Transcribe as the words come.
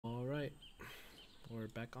we're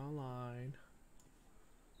back online.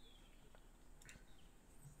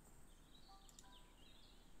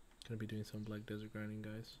 Gonna be doing some Black Desert grinding,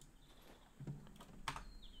 guys.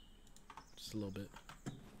 Just a little bit.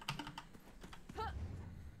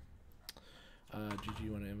 GG,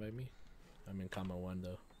 you wanna invite me? I'm in comma 1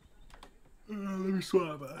 though. Let me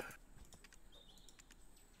swap.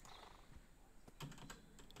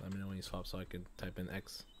 Let me know when you swap so I can type in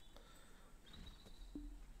X.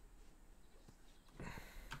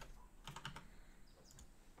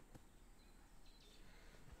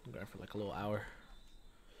 I'm going for like a little hour.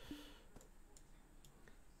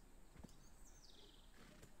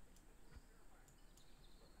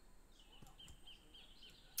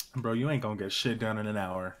 Bro, you ain't gonna get shit done in an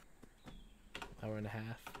hour. Hour and a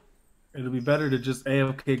half. It'll be better to just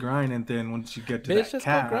AFK grind, and then once you get to Bitch, that just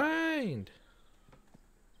cap, go grind.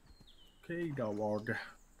 okay, dog.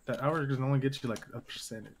 That hour can only get you like a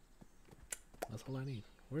percentage. That's all I need.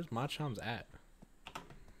 Where's Macham's at?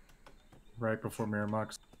 Right before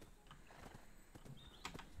Miramax.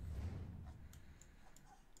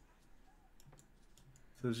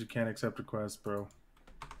 Says you can't accept requests, bro.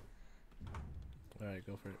 Alright,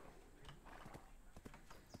 go for it.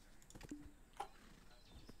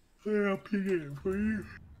 Yeah, I'll ping it for you.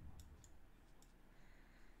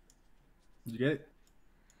 Did you get it?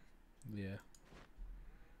 Yeah.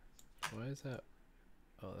 Why is that?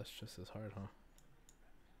 Oh, that's just as hard, huh?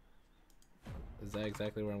 Is that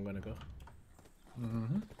exactly where I'm gonna go?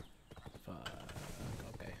 Mm-hmm. Fuck.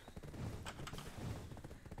 Okay.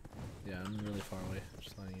 Yeah, I'm really far away.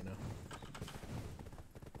 Just letting you know.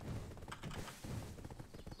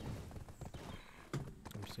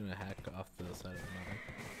 I'm just gonna hack off to the side of the mountain.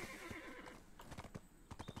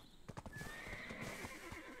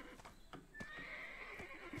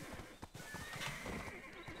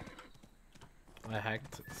 I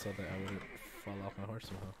hacked so that I wouldn't fall off my horse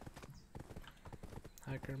somehow.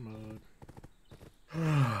 Hacker mode. I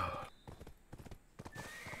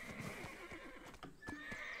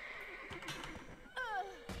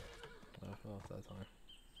fell off that time.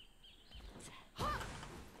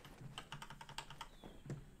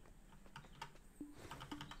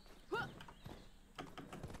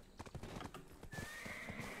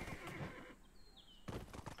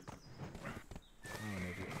 Oh, an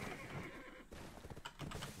idiot.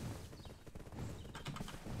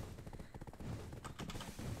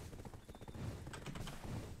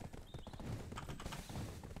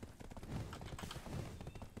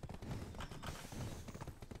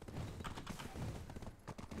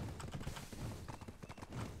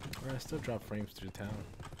 Or I still drop frames through town.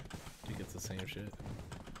 You get the same shit.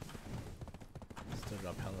 Still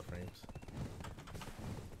drop hella frames.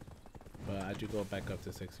 But I do go back up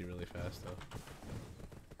to 60 really fast though.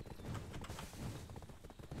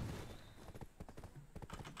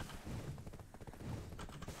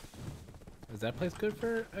 Is that place good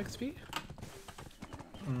for XP?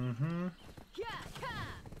 Mm-hmm.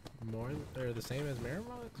 More or the same as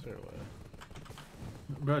Miramax or what?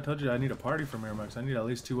 Bro, I told you I need a party for Miramax. I need at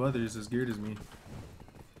least 2 others as geared as me.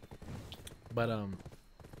 But I'm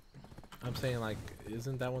saying like,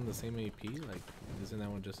 isn't that one the same AP? Like, isn't that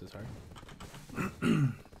one just as hard?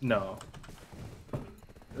 No.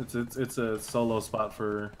 It's a solo spot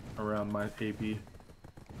for around my AP.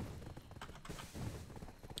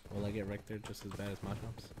 Will I get wrecked there just as bad as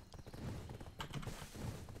Macham's?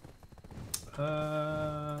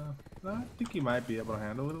 I think you might be able to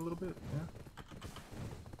handle it a little bit. Yeah.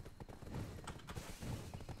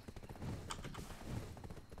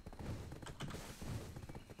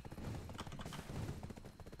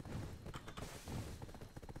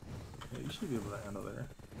 Yeah, you should be able to handle there.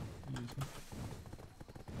 Easy.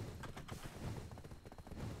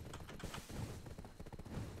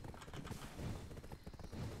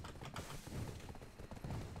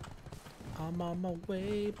 I'm on my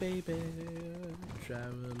way, baby.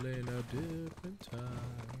 Traveling a different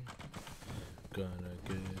time. Gonna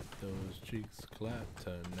get those cheeks clapped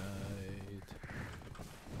tonight.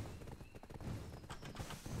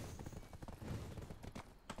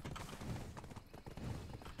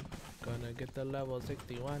 Gonna get the level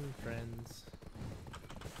 61, friends.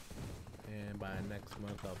 And by next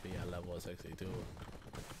month, I'll be at level 62.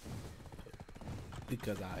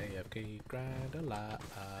 Because I AFK grind a lot.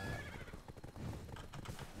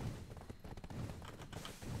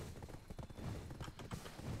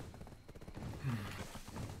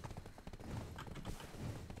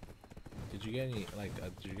 Did you get any, like,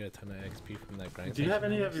 did you get a ton of XP from that grind? Do you have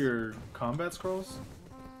session any I of was? your combat scrolls?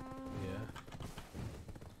 Yeah.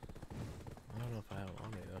 I don't know if I have it on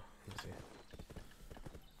me though. Let's see.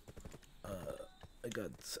 I got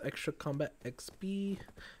extra combat XP,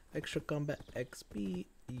 extra combat XP.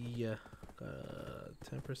 Yeah,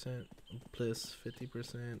 10% plus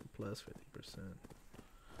 50% plus 50%.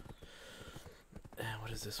 And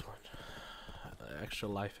what is this one? Extra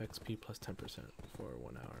life XP plus 10% for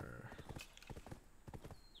 1 hour.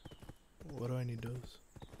 What do I need those?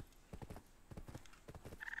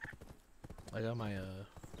 I got my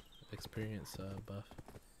experience buff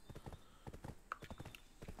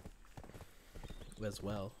as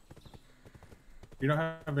well. You don't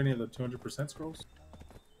have any of the 200% scrolls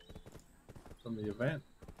from the event?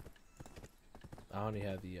 I only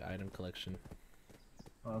have the item collection.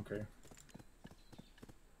 Okay.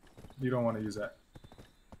 You don't want to use that.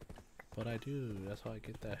 But I do. That's how I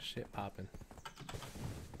get that shit popping.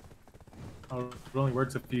 Oh, it only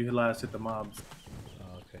works if you last hit the mobs.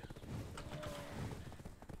 Oh, okay.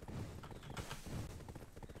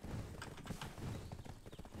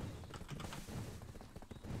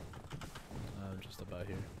 I'm just about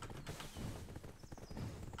here.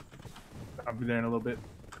 I'll be there in a little bit.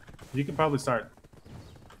 You can probably start.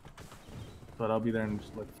 But I'll be there in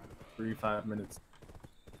just like 3-5 minutes.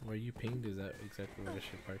 Where you pinged, is that exactly where I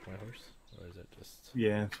should park my horse? Or is it just...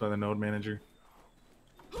 Yeah, it's by the node manager.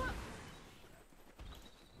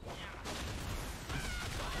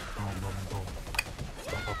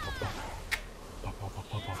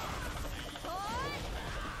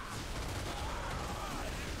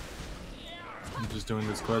 I'm just doing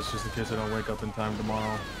this quest just in case I don't wake up in time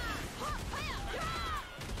tomorrow.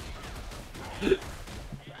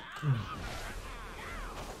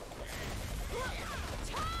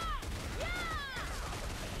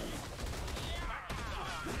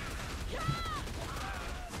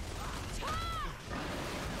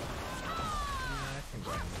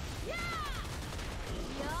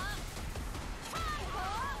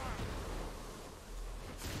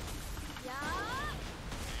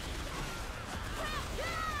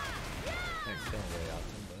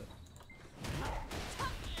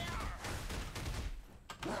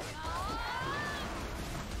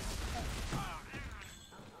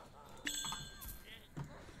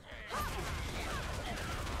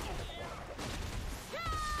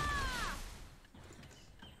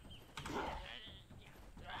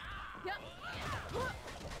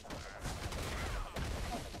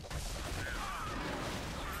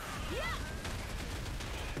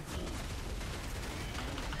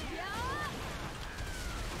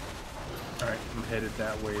 Alright, I'm headed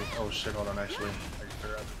that way. Oh shit, hold on, actually. I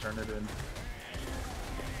forgot to turn it in.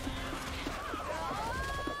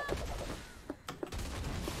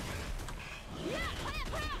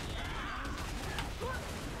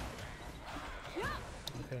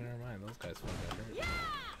 Okay, never mind. Those guys fucking hurt.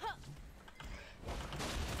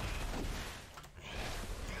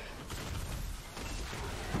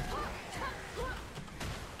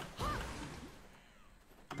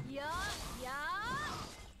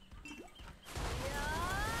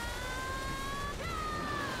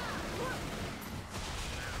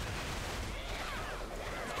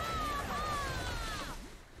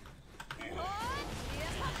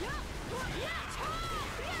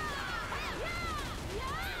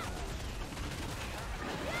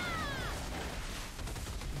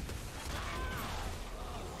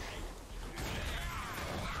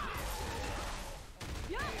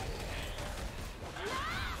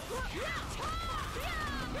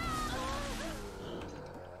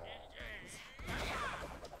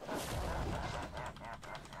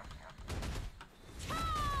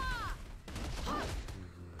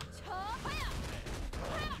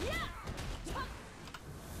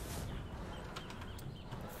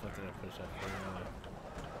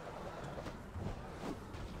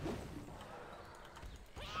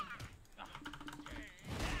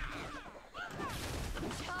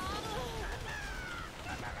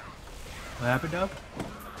 What happened, Dub?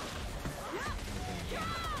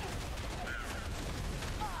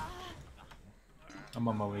 I'm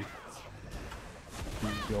on my way.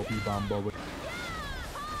 B.O.B. Bombo.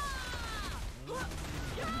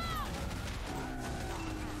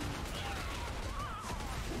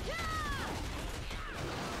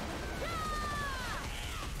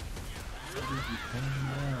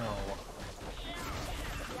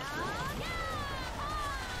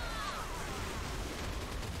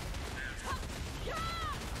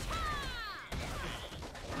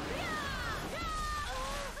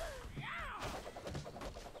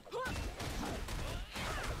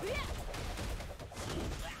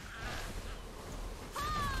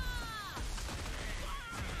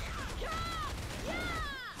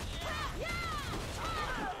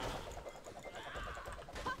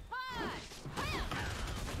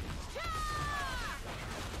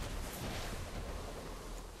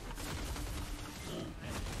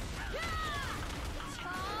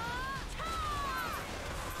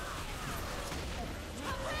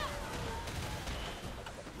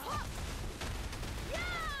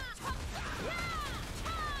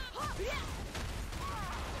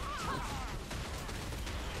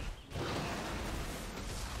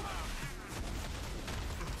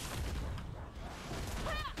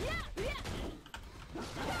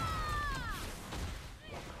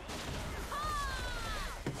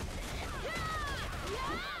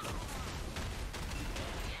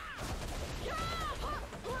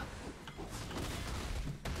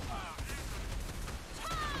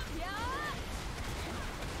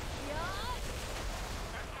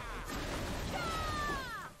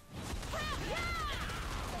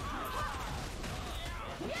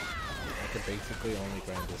 I could basically only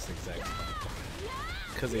grind this exact spot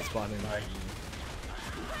because they spawn in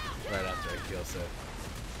right after I kill Seth.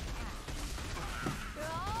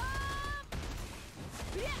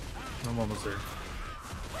 I'm almost there.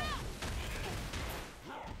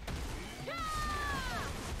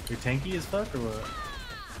 You're tanky as fuck or what?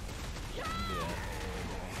 Yeah.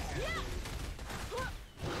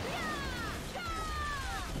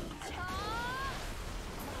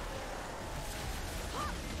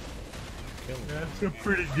 Kill me. That's a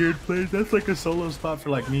pretty good place. That's like a solo spot for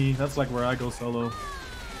like me. That's like where I go solo.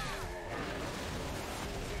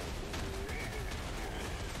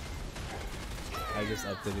 I just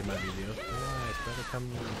updated my video. Nice, brother, come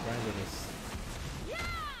grind with us.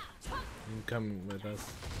 You can come with us.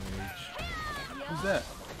 Who's that?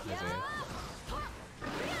 Isaiah.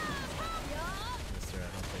 Yes, sir, I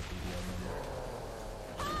don't play video no more.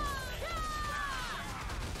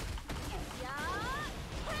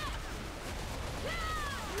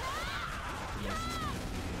 Yes, it's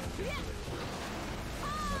video.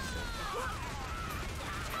 Yes, sir.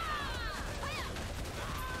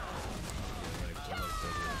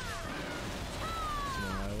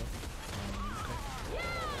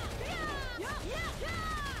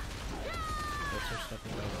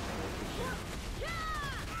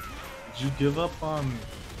 Did you give up on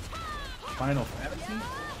Final Fantasy?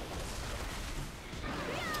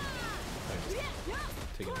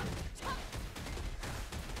 Take it.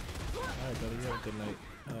 Alright, buddy, you have a good night.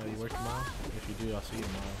 You work tomorrow? If you do, I'll see you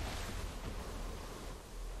tomorrow.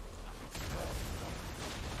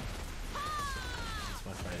 It's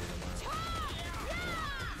my Friday tomorrow.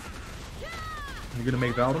 You gonna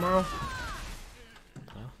make Val tomorrow?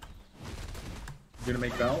 Huh? You gonna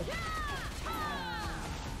make Val?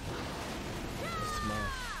 What's tomorrow?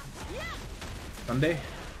 Sunday?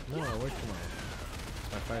 No, I work tomorrow.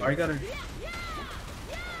 It's my Friday. Oh, you gotta.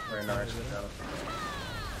 Right now, Is it?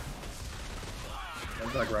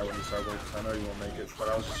 That's like right when you start work, so I know you won't make it, but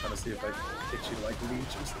I was just trying to see if I could get you to like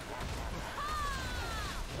Leech or something.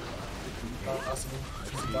 Possible.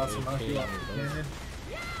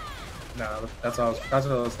 Nah, that's what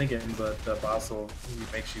I was thinking, but the boss will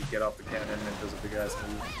makes you get off the cannon and does a big ass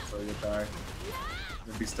move, so you'll die.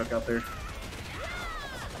 You'll be stuck out there.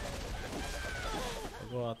 I'll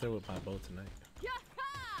go out there with my bow tonight.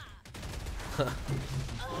 No,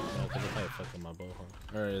 because if I fuck with my bow,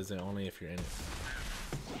 huh? Or is it only if you're in it?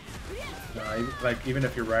 Nah, even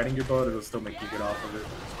if you're riding your boat, it'll still make you get off of it.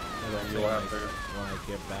 And then You'll have to. when I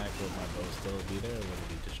get back, will my bow still be there, or will it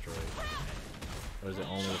be destroyed? Or is it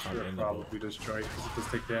only if I'm in the boat? Probably destroyed because it does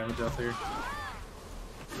take damage out there.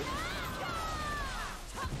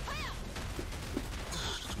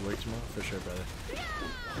 Just work tomorrow? For sure, brother.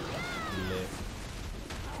 Lit.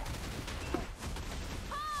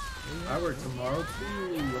 I work tomorrow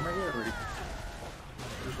too. I'm right here already.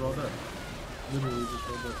 Just rolled up. Literally just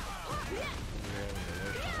rolled up.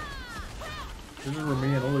 This is where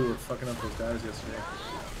me and Oli were fucking up those guys yesterday.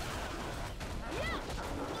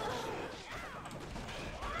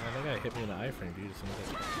 Man, that guy hit me in the iframe, dude. As soon as I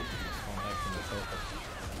spawned back from the sofa.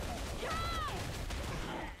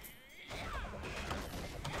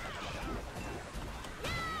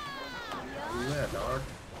 Yeah, dog.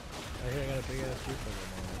 I hear I got a big ass group of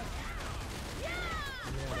them on.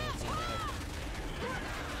 Yeah, that's not bad.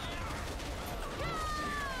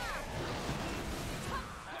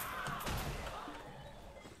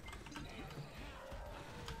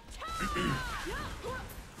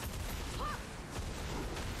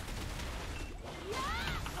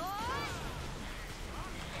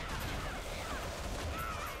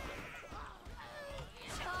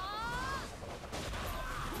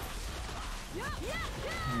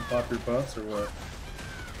 You pop your buffs or what?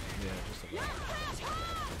 Yeah, just a bit.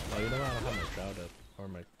 Oh, you know what? I don't have my drought up or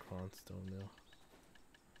my cron stone mill.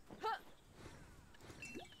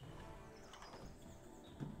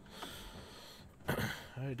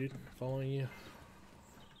 Alright, dude. Following you.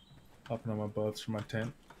 Popping on my buffs for my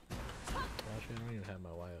tent. Well, actually, I don't even have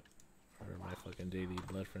my Y up. Or my fucking daily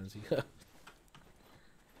blood frenzy. Yeah,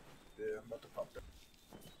 I'm about to pop that.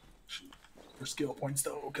 Shoot. for skill points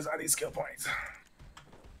though, because I need skill points.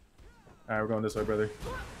 Alright, we're going this way, brother.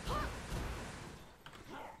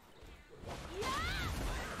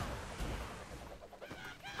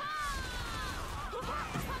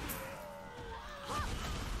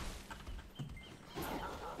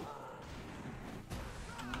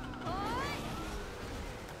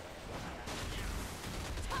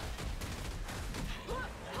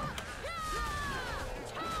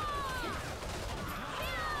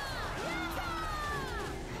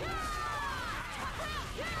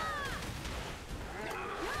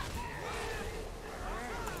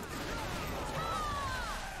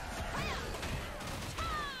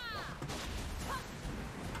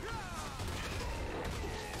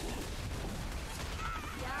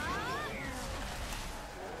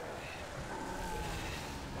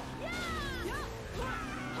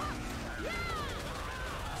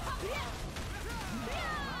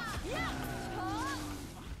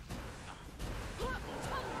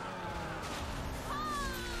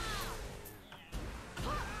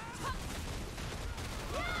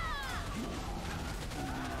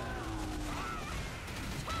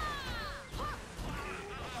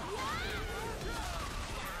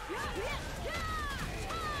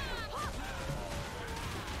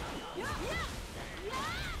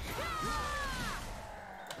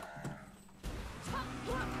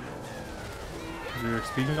 Is your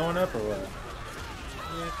XP going up or what?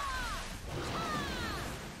 Yeah.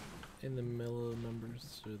 In the middle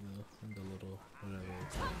numbers or in the little whatever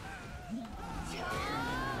it's like.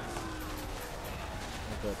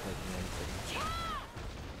 I'll go up like 9 seconds.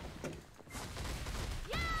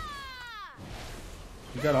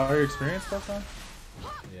 You got all your experience stuff on?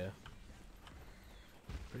 Yeah.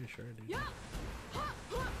 Pretty sure, dude.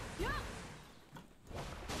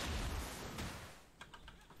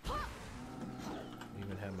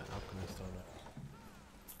 Even had my alchemist on it.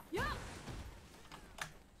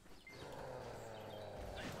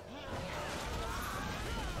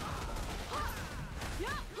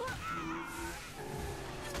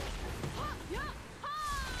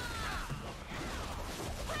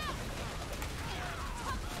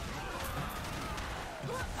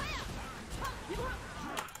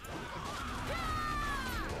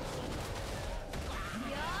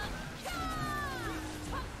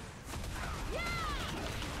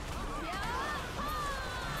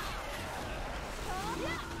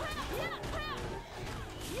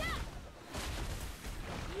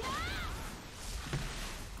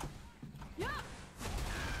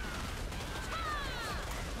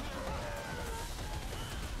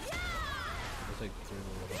 Like through a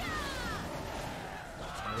little. I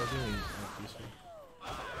wasn't even like this one.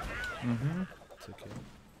 Mm-hmm. It's okay.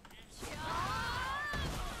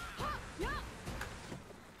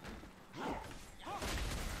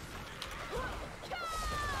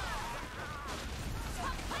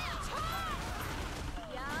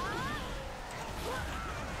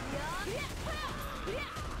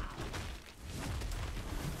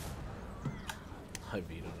 I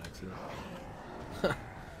beat on accident.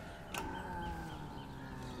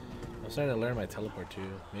 I'm starting to learn my teleport too.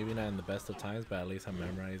 Maybe not in the best of times, but at least I'm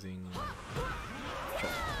memorizing.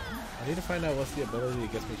 I need to find out what's the ability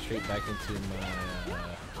that gets me straight back into my.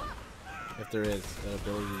 If there is an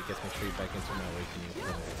ability that gets me straight back into my awakening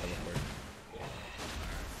from the teleport.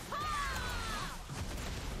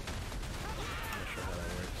 I'm not sure how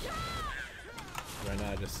that works. Right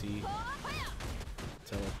now I just see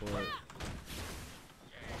teleport.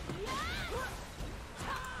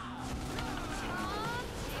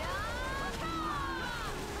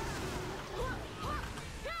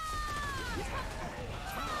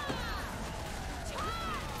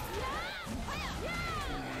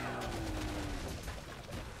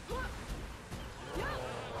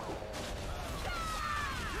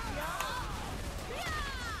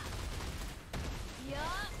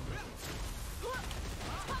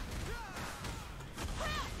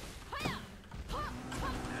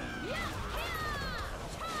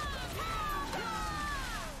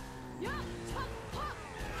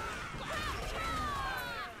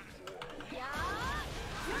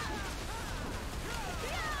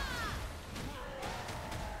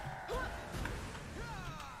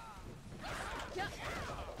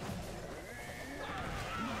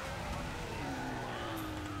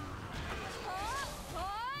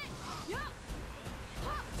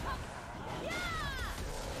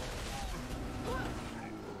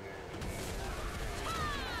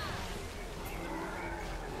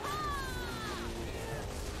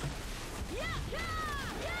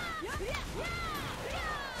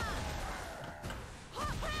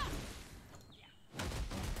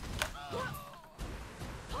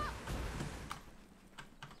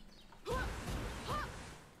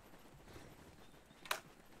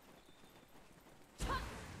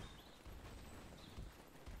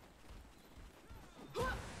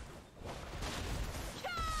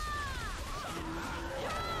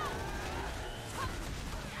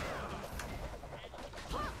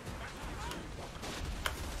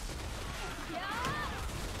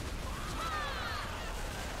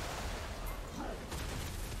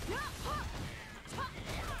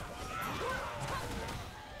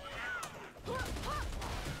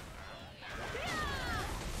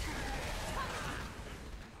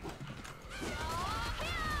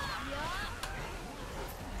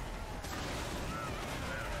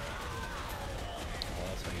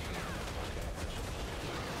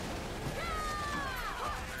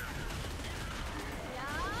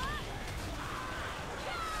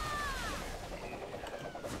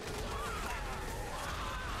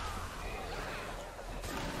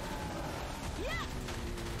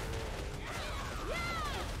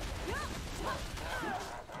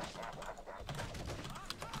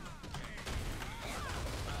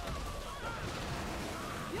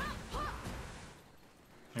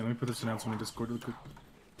 put this announcement in Discord real quick.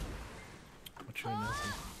 What's your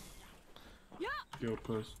announcement? Guild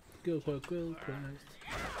Quest. Guild Quest.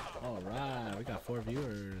 Alright, we got 4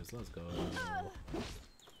 viewers. Let's go.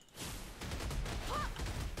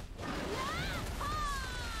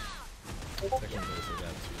 Second place, I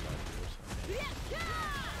got 2 live viewers.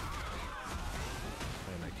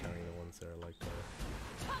 I'm not counting the ones that are like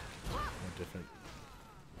more different.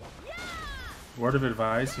 Word of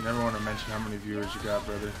advice, you never want to mention how many viewers you got,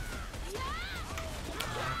 brother.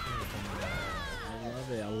 I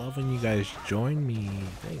love it. I love when you guys join me.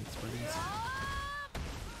 Thanks, buddies.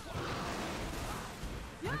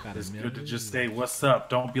 It's good to just say what's up.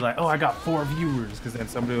 Don't be like, oh, I got 4 viewers, because then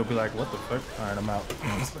somebody will be like, what the fuck? Alright, I'm out.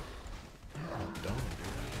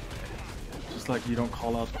 Just like you don't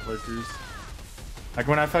call out the lurkers. Like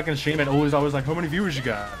when I fucking stream, it always like, how many viewers you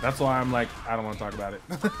got? That's why I'm like, I don't want to talk about it.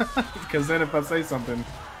 Because then if I say something,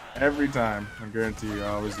 every time, I guarantee you, I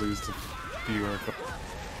always lose to viewer. I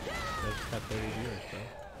just got 30 viewers, bro.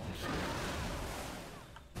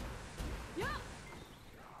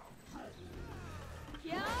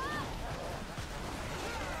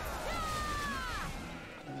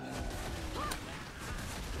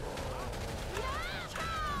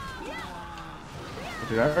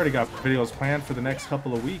 Dude, I already got videos planned for the next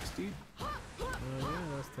couple of weeks, dude. Oh yeah,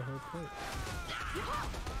 that's the whole point.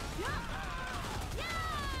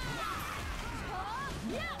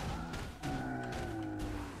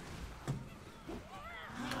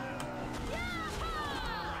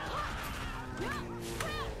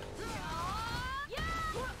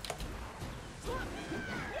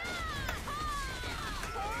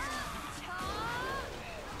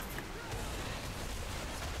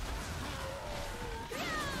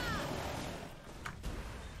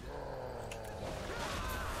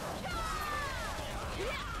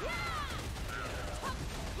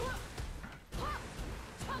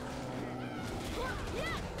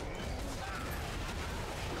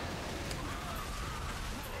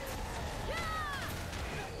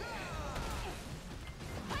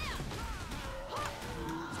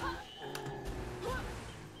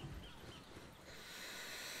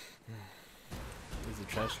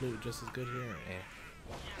 Trash loot just as good here? Eh.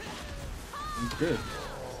 It's good.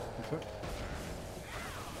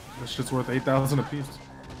 This shit's worth 8,000 a piece.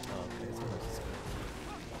 Oh, okay, it's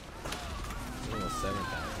almost 7,000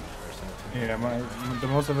 or something. Yeah, the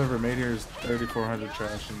most I've ever made here is 3,400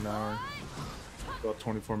 trash in an hour. About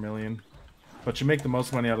 24 million. But you make the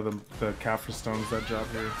most money out of the Kaffir stones that drop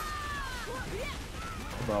here.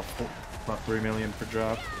 About 3 million per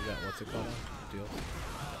drop. You got what's it called? Deal?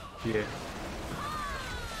 Yeah.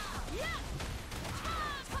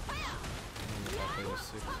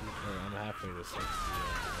 I'm halfway to 60.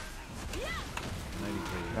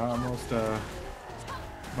 93. Now almost,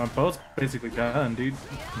 my boat's basically done, dude.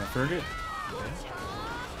 My frigate.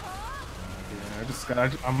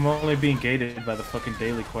 Yeah, I'm only being gated by the fucking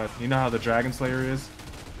daily quest. You know how the Dragon Slayer is?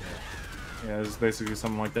 Yeah, it's basically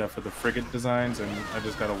something like that for the frigate designs, and I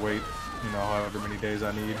just gotta wait, you know, however many days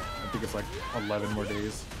I need. I think it's like 11 more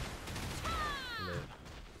days.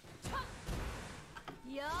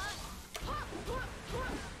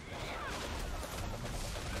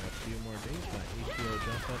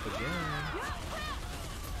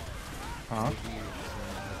 Huh?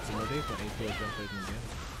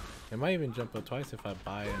 It might even jump up twice if I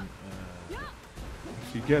buy an.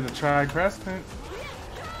 If you get a tri-crescent.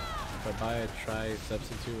 If I buy a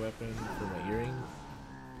tri-substitute weapon for my earring,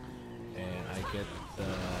 and I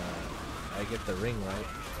get the ring, right?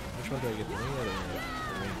 Which one do I get, the ring or the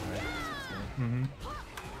ring, right? Mm-hmm.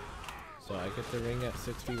 So I get the ring at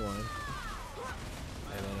 61, and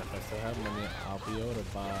then if I still have money, I'll be able to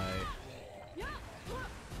buy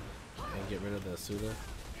and get rid of the Sula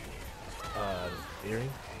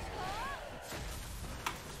earring.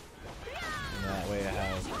 And that way I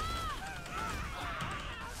have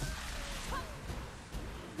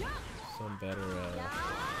some better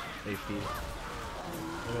AP.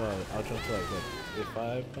 Well, I'll jump to like, look, if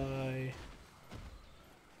I buy...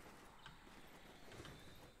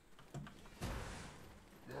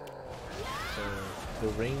 So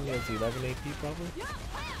the ring is 11 AP probably?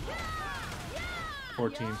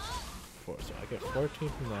 14. So I get 14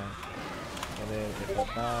 from that. And then if I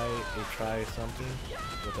buy a try something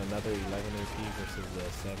with another 11 AP versus the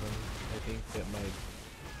 7, I think that my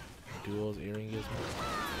dual's earring gives me.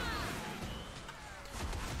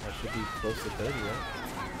 That should be close to 30, right?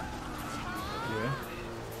 Yeah.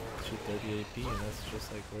 Should 30 AP, and that's just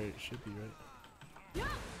like where it should be, right?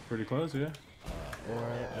 Pretty close, yeah. Or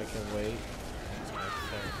I can wait and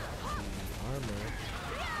accept the armor,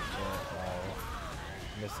 but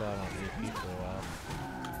I'll Miss out on AP for a while.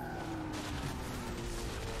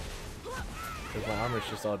 Cause my armor's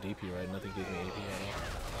just all DP, right? Nothing gives me AP at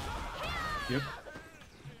all. Yep.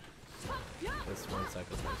 That's one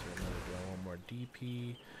sacrifice for another. Do I want more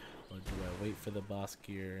DP? Or do I wait for the boss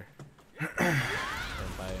gear and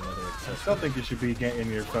buy another I accessory? still think you should be getting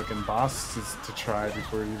your fucking bosses to try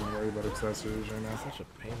before you even worry about accessories right now. Such a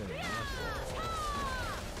pain in the ass.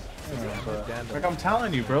 Yeah, but, like I'm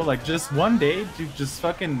telling you, bro, like just one day, dude, just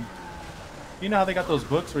fucking. You know how they got those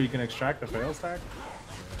books where you can extract the fail stack?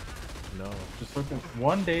 No. Just fucking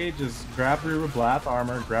one day, just grab your Blath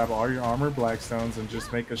armor, grab all your armor Blackstones, and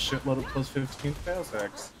just make a shitload of plus 15 fail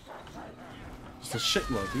stacks. Just a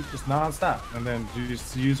shitload, dude, just non-stop. And then you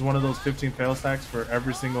just use one of those 15 fail stacks for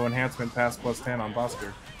every single enhancement past plus 10 on boss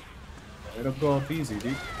gear. It'll go up easy,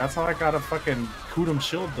 dude. That's how I got a fucking Kudum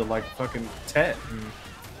shield to like fucking Tet in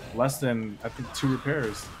less than, I think, 2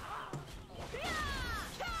 repairs.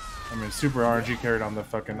 I mean, super RNG carried on the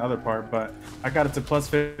fucking other part, but I got it to plus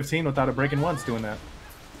 15 without it breaking once doing that.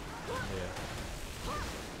 Yeah.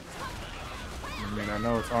 I mean, I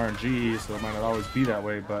know it's RNG, so it might not always be that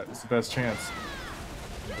way, but it's the best chance.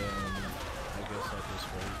 And then I guess I'll just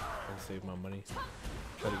wait and save my money.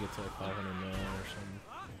 Try to get to like 500 mil or something.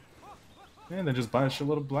 And then just buy a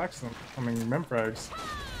shitload of Blackstone. I mean, Memfrags.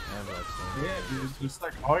 And Blackstone. Yeah, dude, just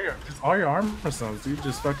like all your armor stones, dude.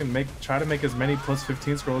 Just fucking try to make as many plus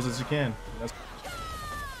 15 scrolls as you can.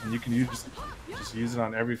 And you can just use it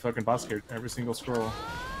on every fucking boss gear, every single scroll.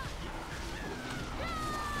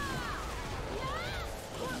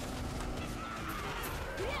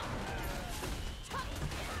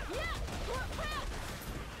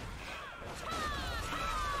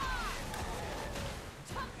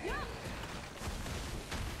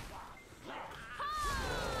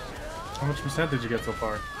 How much percent did you get so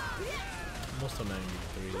far? Almost a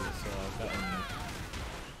 93, so I've gotten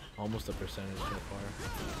almost a percentage so far.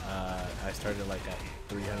 I started like at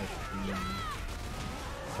 0.300%,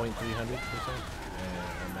 and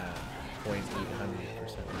I'm at 0.800%.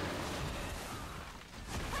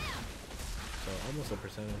 So almost a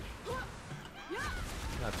percentage.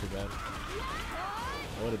 Not too bad.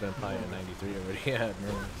 I would have been probably at 93 already at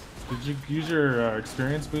Merlin's. Did you use your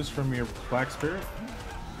experience boost from your Black Spirit?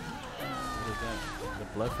 What is that? The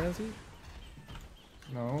Blood Frenzy?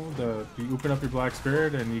 No, you open up your Black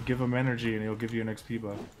Spirit and you give him energy and he'll give you an XP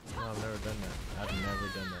buff. No, I've never done that. I've never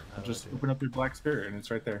done that. How do Just I do open up your Black Spirit and it's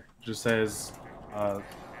right there. It just says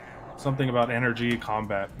something about energy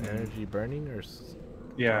combat. that? Energy burning or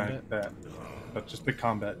Yeah, combat? that. But just pick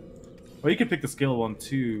combat. Well, you can pick the skill one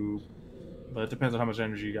too, but it depends on how much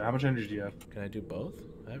energy you got. How much energy do you have? Can I do both?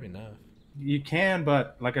 I have enough. You can,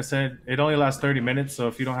 but like I said, it only lasts 30 minutes, so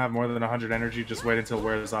if you don't have more than 100 energy, just wait until it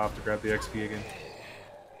wears off to grab the XP again.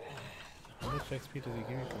 How much XP does he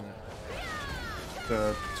give me from that?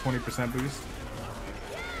 The 20% boost. Yeah,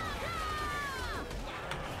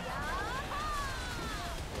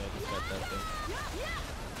 I just got that thing.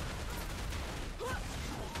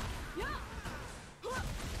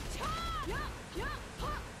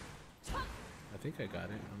 I think I got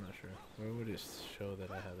it. I'm not sure. Where would it show that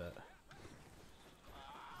I have that?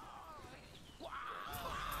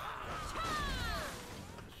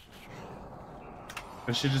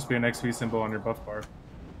 It should just be an XP symbol on your buff bar.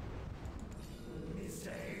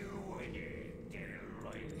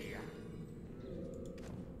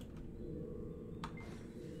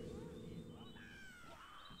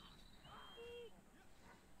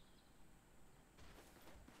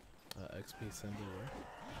 XP symbol where?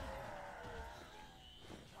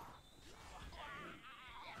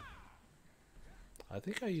 I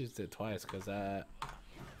think I used it twice because I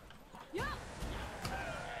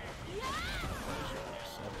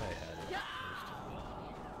probably had it.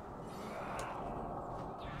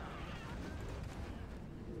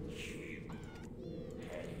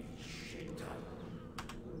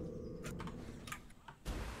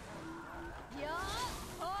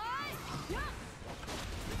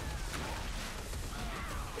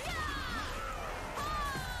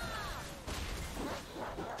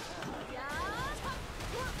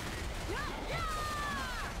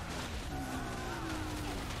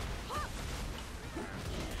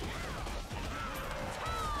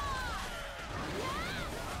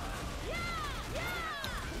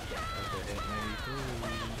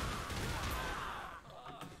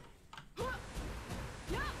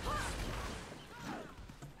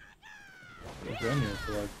 We've been here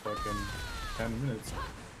for like fucking 10 minutes.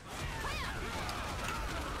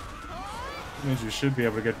 That means you should be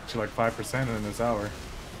able to get to like 5% in this hour.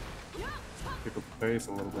 Pick up the pace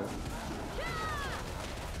a little bit.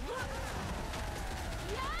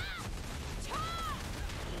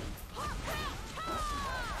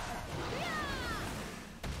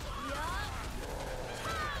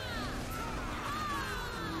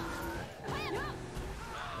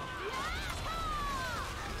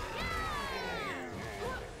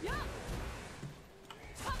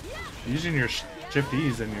 Using your shift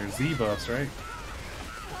E's and your Z buffs, right?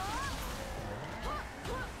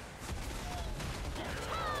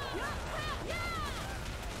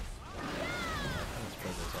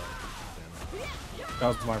 That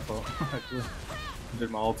was my fault, actually. I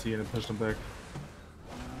did my ulti and it pushed him back.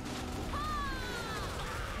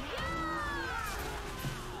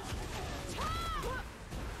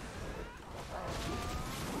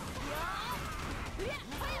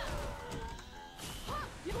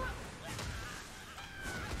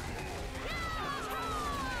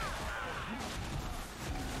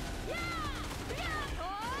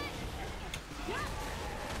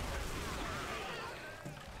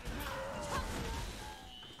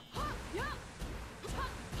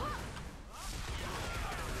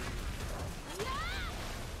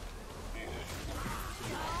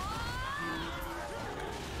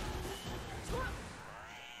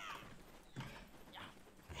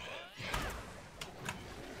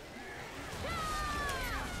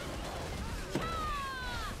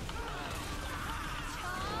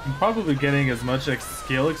 I'm probably getting as much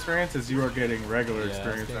skill experience as you are getting regular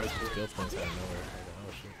experience. Skill points out of nowhere.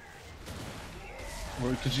 Oh shit.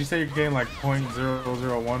 Well, could you say you're getting like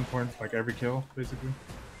 0.001 points like every kill, basically?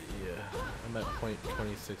 Yeah, I'm at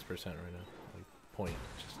 0.26% right now. Like point,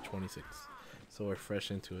 just 26. So we're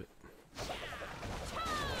fresh into it.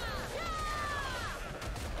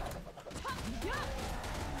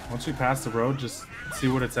 Once you pass the road, just see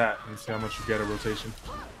what it's at and see how much you get a rotation.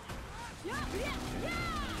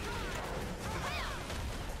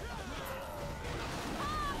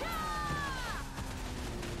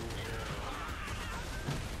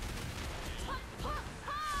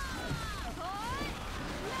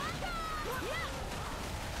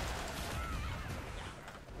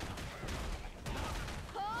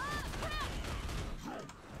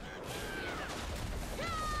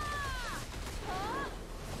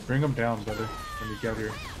 Bring them down, brother, when you get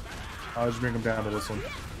here. I'll just bring them down to this one.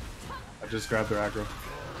 I just grabbed their aggro.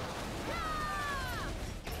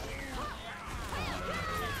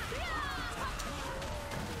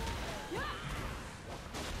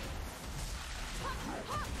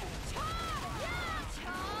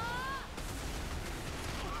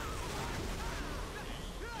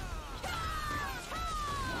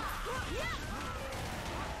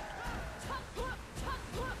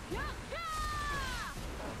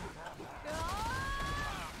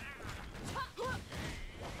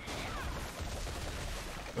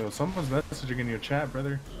 Oh, someone's messaging in your chat,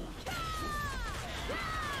 brother. I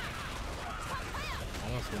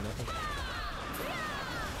don't see nothing.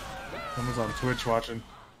 Someone's on Twitch watching.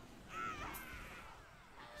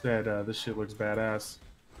 Said this shit looks badass.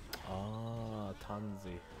 Ah,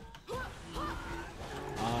 Tanzi.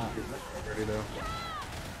 Ready though.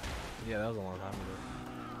 Yeah, that was a long time ago.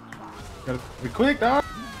 Gotta be quick, dog.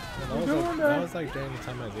 Yeah, that was like during the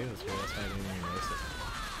time I did this, that's why I didn't even notice it.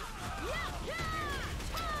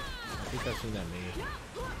 I think I've seen that meme.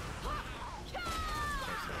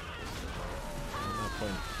 I'm not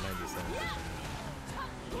point 97.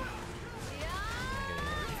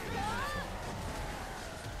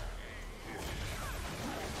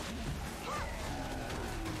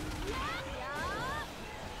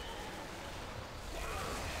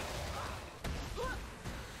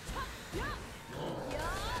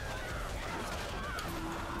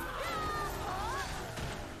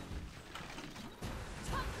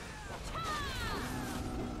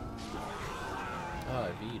 Oh,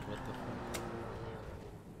 Avid, what the fuck?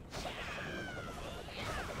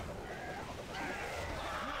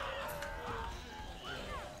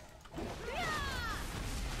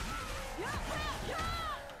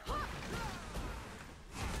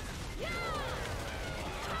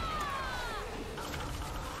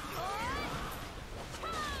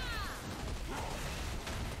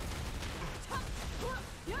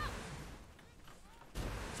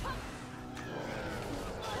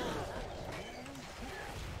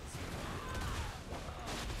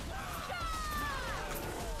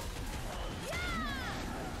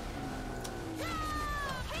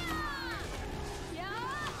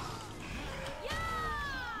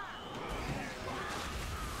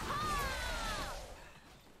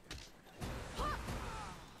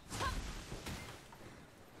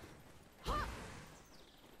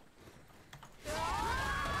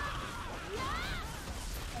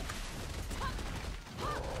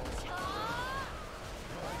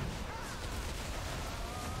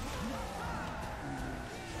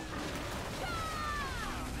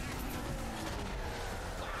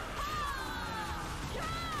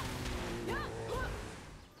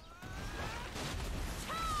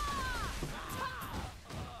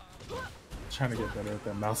 Trying to get better at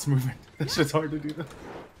that mouse movement. That shit's hard to do though.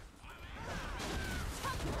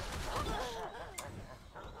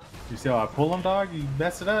 see how I pull him, dog? You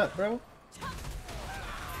mess it up, bro.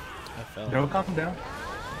 I fell. No, calm down.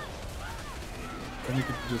 Then you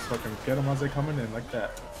could just fucking get them as they coming in like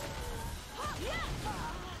that.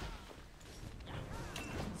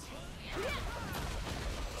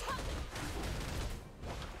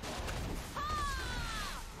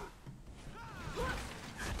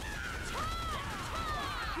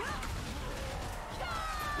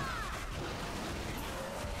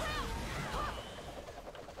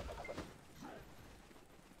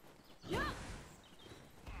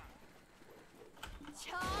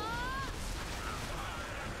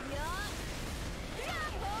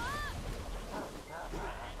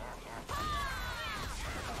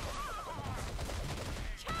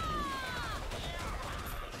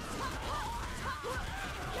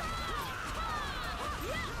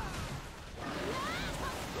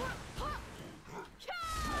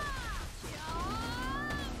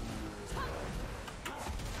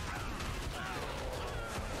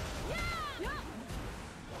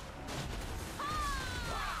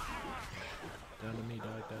 Down to me,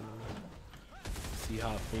 dog. Down to me. See how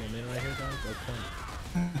I pull him in right here, dog? Go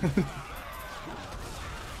point.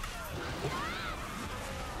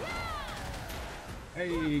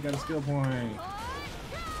 Hey, got a skill point.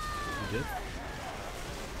 You did?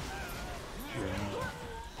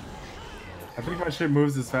 I think my shit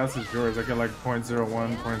moves as fast as yours. I get like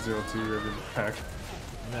 0.01, 0.02 every pack.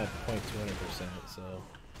 I'm at 0.200%, so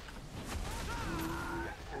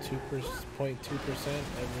 0.2%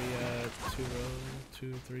 every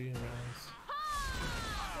 2-3 rounds.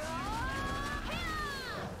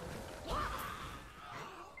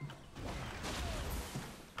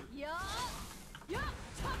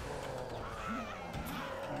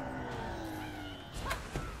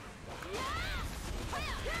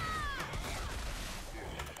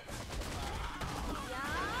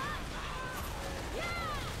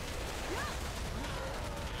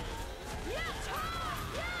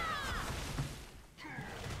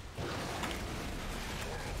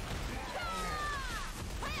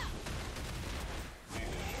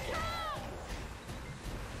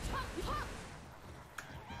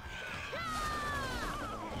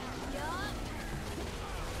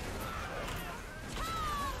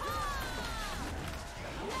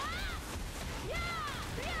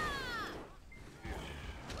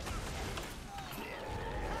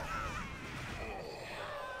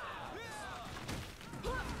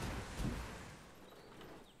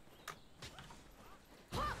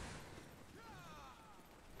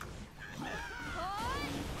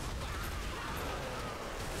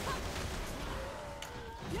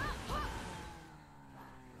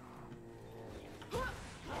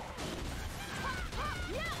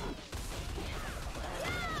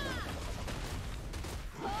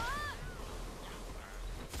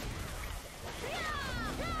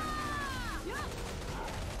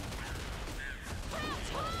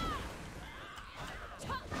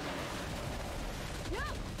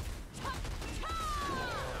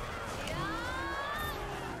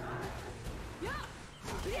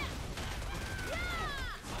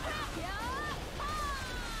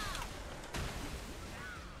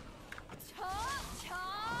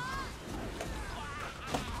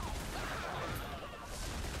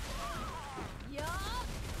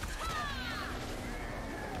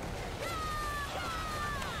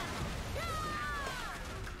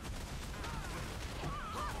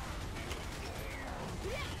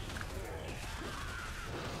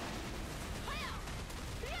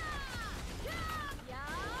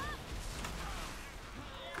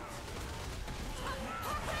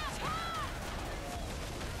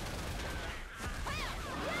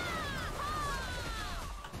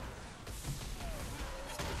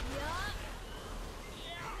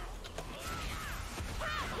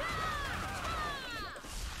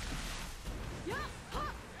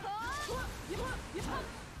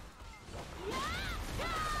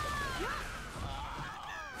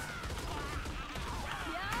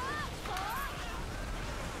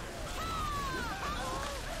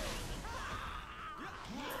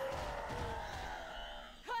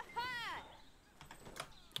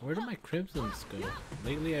 Where do my crimsons go?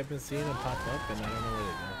 Lately I've been seeing them pop up and I don't know where they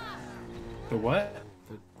go. The what?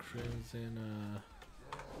 The crimson,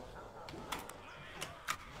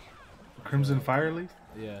 Crimson Fireleaf?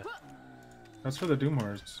 yeah. That's for the Doom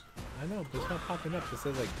Horse. I know, but it's not popping up. It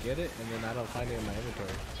says like get it and then I don't find it in my inventory.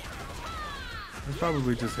 It's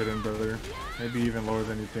probably just hidden, brother. Maybe even lower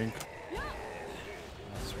than you think. I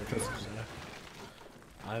swear to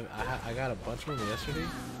God. I got a bunch of them yesterday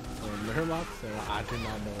on Murlocs and I did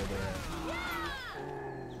not know where they're at.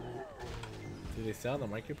 Do they sell on the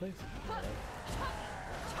marketplace?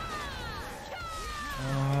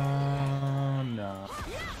 No.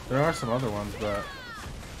 There are some other ones, but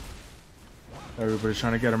everybody's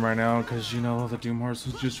trying to get them right now because, you know, the Doom Horse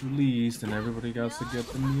was just released and everybody got to get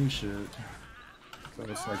the new shit. So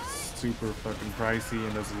it's like super fucking pricey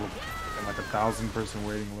and there's like a 1,000-person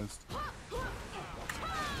waiting list.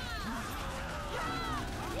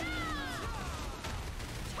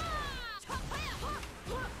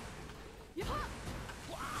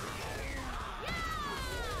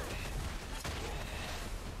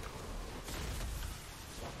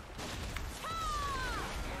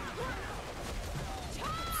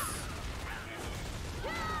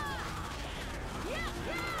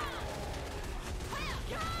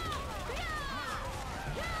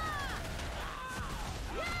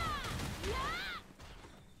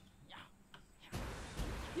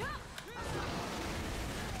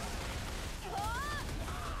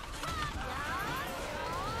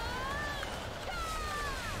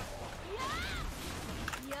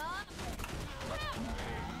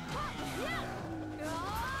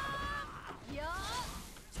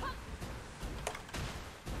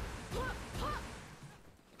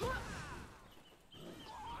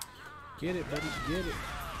 Get it, buddy, get it.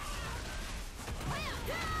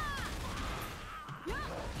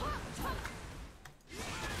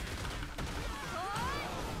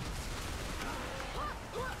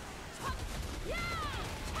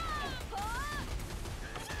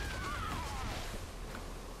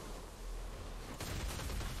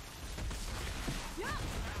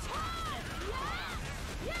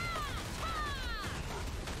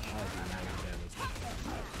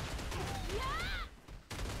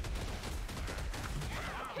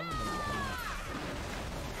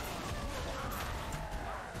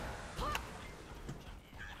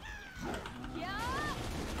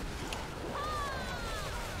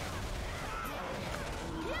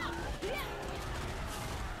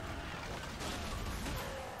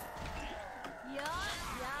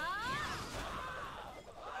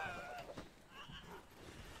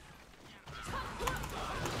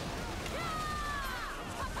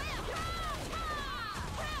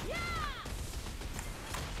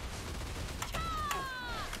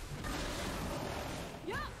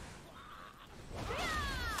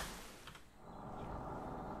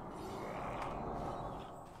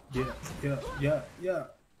 Yeah.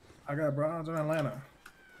 I got bronze in Atlanta.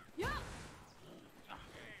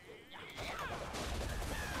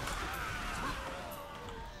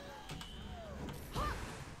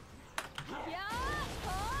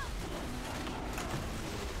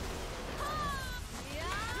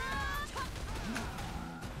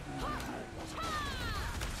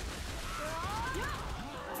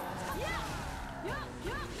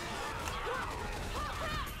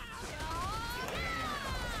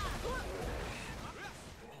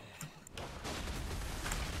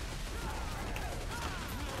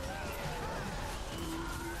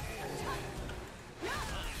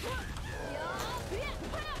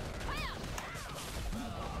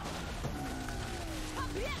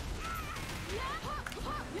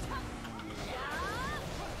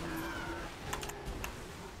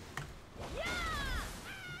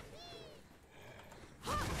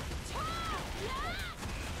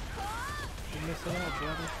 Missing out,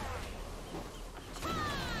 brother.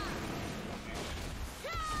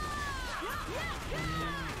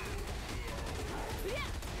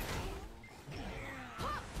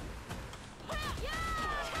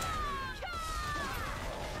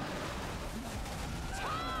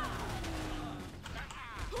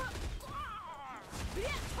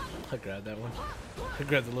 I grabbed that one. I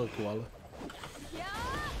grabbed the little koala.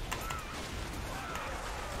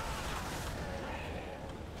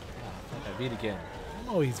 I beat again.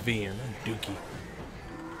 Oh, he's V'ing. I'm Dookie.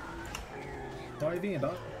 Why are you being,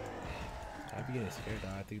 dog? I be getting scared,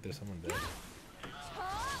 dog. I think there's someone there.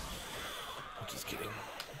 I'm just kidding.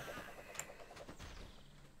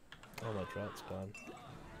 Oh, my drought's gone.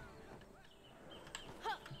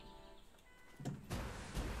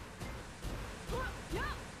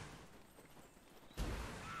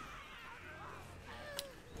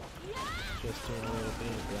 Just doing a little bit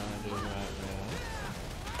of grinding right now.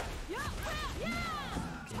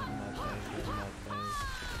 Getting my thing, getting my thing.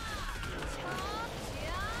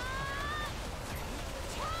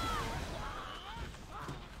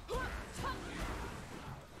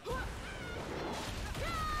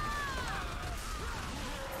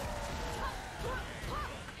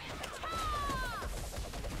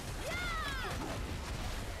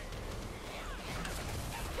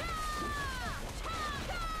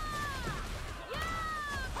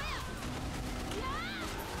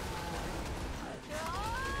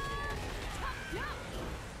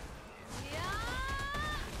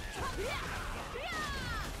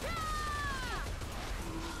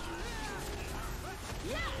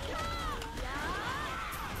 See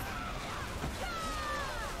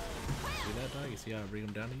that, dog? You see how I bring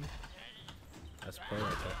him down to you? That's pro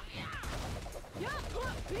right there.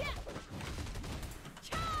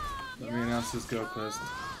 Let me announce this Go Quest.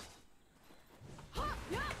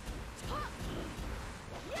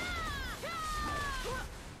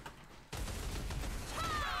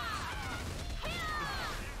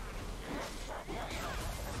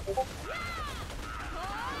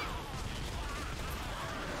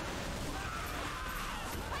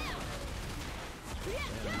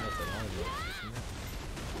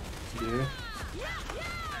 Yeah.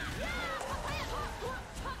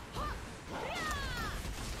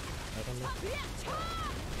 I don't know.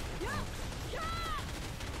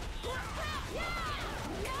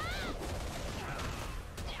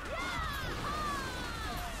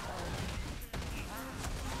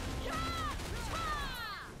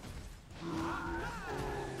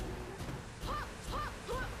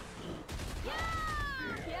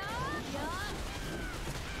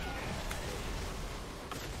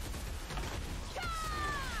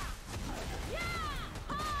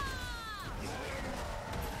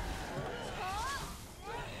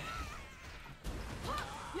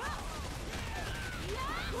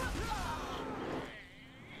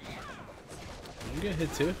 You get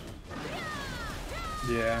hit too?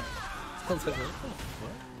 Yeah. I was like, what the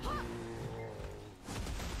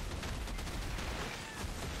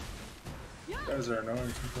fuck? Guys are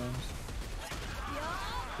annoying sometimes.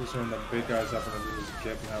 Just when the big guys happen to just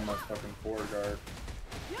get behind my fucking forward guard.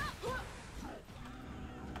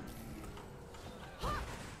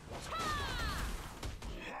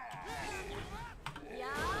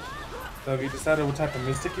 So have you decided what type of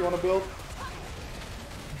mystic you want to build?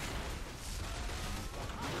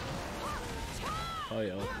 Oh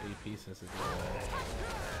yeah, AP since it's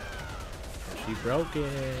she broken.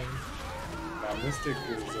 Now Mystic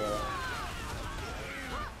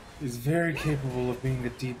is very capable of being a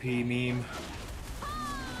DP meme.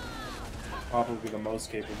 Probably the most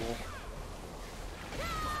capable.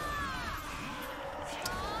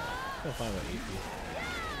 I'm fine with AP.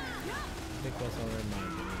 I think once I learn my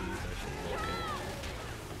abilities, I should be okay.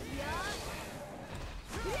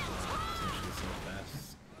 Essentially so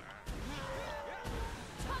fast.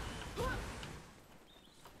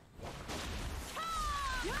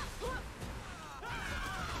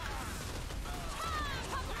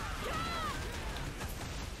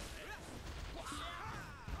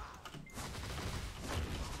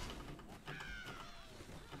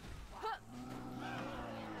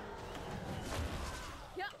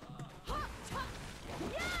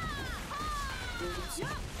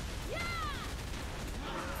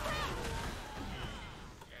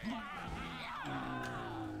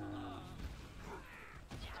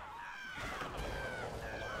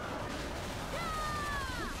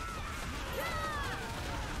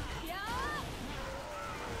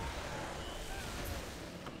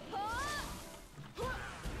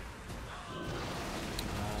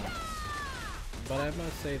 But I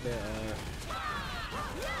must say that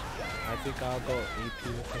I think I'll go AP.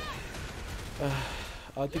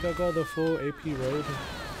 I think I'll go the full AP road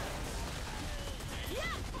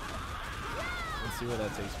and see where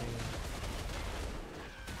that takes me.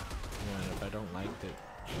 And if I don't like it,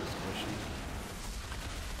 just squishy.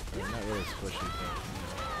 Or not really squishy, but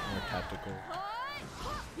more tactical.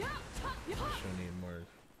 She'll need more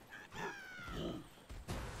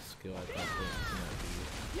skill. I thought that might be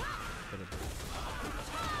hittable.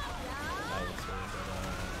 I would say, but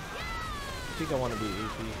I think I want to be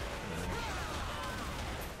AP.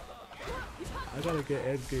 I gotta get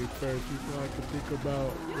endgame first before I can think about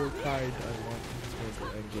what kind I want. I'm just gonna go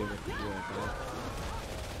endgame with the dual back.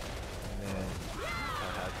 And then if I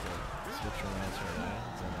have to switch around to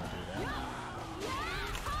lands, then I'll do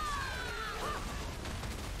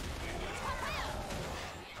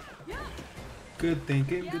that. Good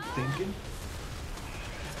thinking, good thinking.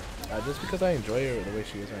 Just because I enjoy her the way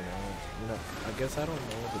she is right now. You know, I guess I don't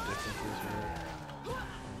know the differences here.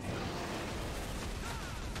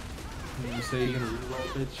 You say you're gonna reroll,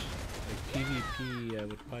 bitch? Like PvP, I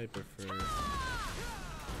would probably prefer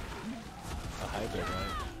a hybrid,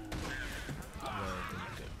 right? Well,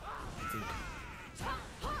 I think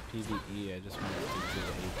PvE, I just want to stick to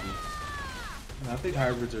the AP. I think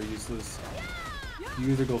hybrids are useless. You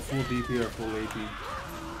either go full DP or full AP.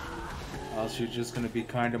 Else you're just gonna be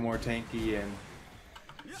kinda more tanky and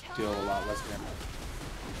deal a lot less damage.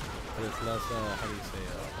 But it's less, how do you say,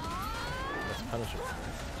 less punishable.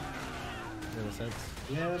 In a sense.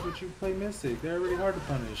 Yeah, but you play Mystic. They're really hard to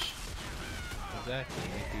punish. Exactly.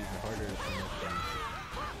 Make it even harder to punish them.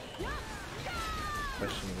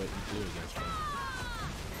 Question what you do against them.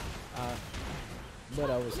 But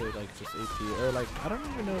I would say like just AP or like I don't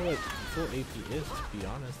even know what full AP is, to be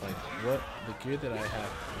honest. Like what the gear that I have,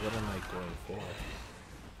 what am I going for?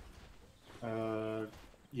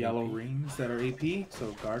 Yellow rings that are AP.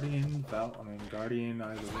 So Guardian, Guardian,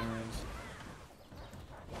 Eyes of Ruins.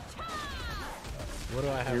 What do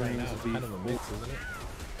I have right now? Earrings It's would kind be of a mix, isn't it?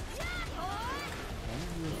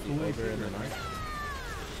 The Full AP, Ogre and the right?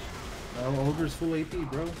 Knight. Ogre's full AP,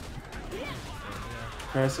 bro.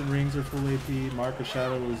 Crescent rings are full AP. Mark of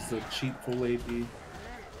Shadow is the cheap full AP. Maybe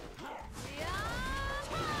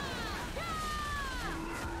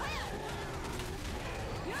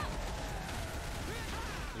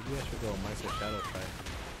I should go Micro Shadow try.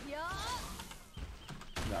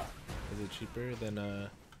 No. Is it cheaper than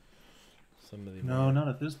some of the No, not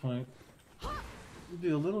at this point. It'd be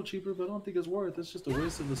a little cheaper, but I don't think it's worth. It's just a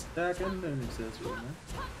waste of a stack and an accessory, man.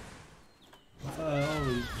 I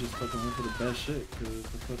always just fucking went for the best shit, because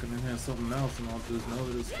if I fucking enhance something else and I'll just know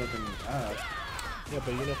that it's fucking ass. Yeah,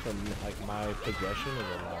 but you know, from like my progression is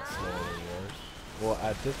a lot slower than yours. Well,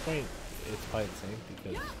 at this point, it's probably the same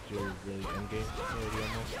because you're really endgame already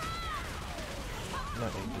almost.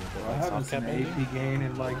 Not endgame, but I like haven't soft cap seen an endgame. AP gain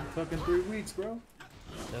in like fucking 3 weeks, bro.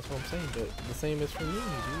 That's what I'm saying, but the same is for me,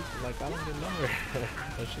 dude. Like, I don't get nowhere.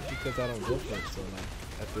 That's just because I don't go for it. So, like,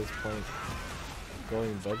 at this point,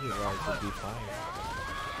 going budget-wise would be fine.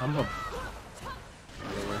 I'm a...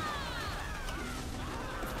 Whatever.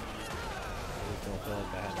 I just don't feel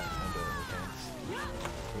like I have that time to advance.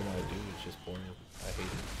 When I do, it's just boring. I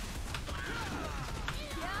hate it.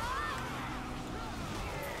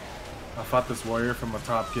 I fought this warrior from a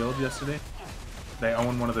top guild yesterday. They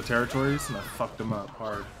own one of the territories, and I fucked them up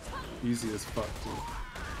hard. Easy as fuck, dude.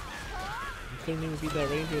 You couldn't even beat that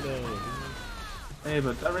ranger, though. Hey,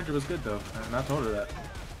 but that ranger was good, though, and I told her that.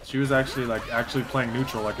 She was actually, playing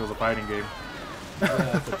neutral like it was a fighting game.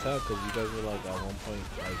 Yeah, I could tell, because you guys were, like, at one point,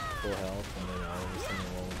 like, full health, and then all of a sudden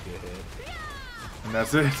one would get hit. And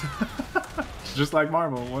that's it. It's just like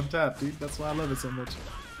Marvel, one tap, dude. That's why I love it so much.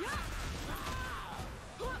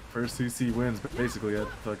 First CC wins, but basically at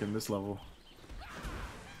fucking this level.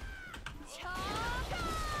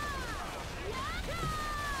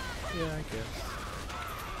 Yeah, I guess.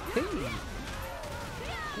 Hey!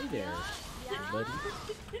 Hey there, buddy.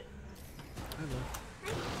 Hello.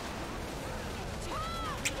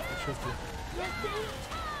 What's your deal?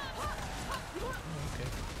 Oh, okay.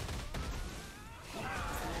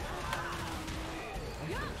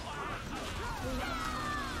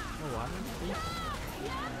 Oh, water, please?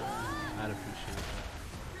 I'd appreciate that.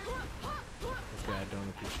 Okay, I don't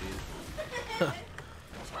appreciate it.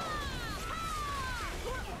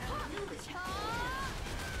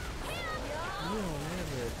 You don't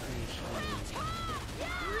ever appreciate it.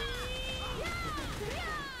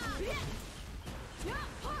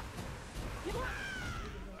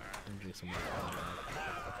 Let me drink some more water.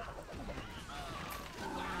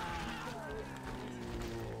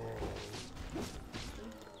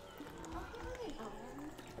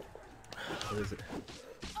 What is it?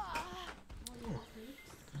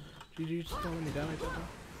 Dude, you just don't let me down like that, bro?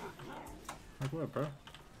 Like what, bro?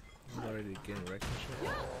 I'm already getting wrecked and shit.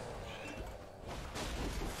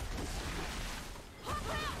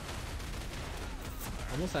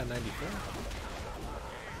 Almost at 94.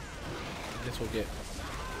 I guess we'll get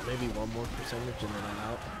maybe one more percentage and then I'm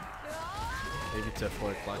out. Maybe to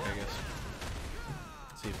 4 o'clock, I guess.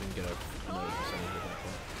 See if we can get another percentage at that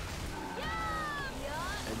point.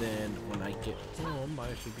 And then when I get home,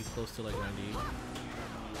 I should be close to like 98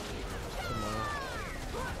 tomorrow.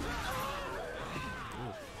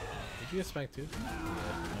 Ooh. Did you get smacked too? Yeah,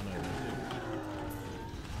 no, no,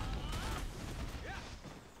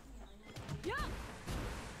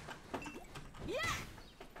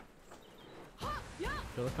 I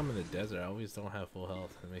feel like I'm in the desert. I always don't have full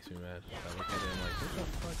health. It makes me mad. I look at it and I'm like, what the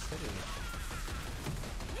fuck's hitting me?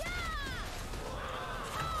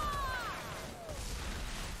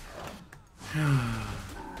 It's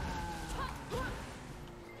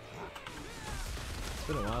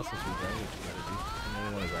been a while since we grinded together, dude. I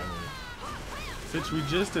don't want to grind with me. Bitch, we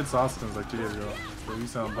just did Sostens like 2 days ago. So you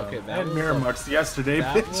sound bad. Okay, that and was Miramux yesterday,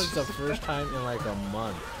 That bitch. was the first time in like a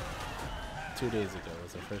month. 2 days ago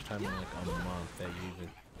was the first time in like a month that you even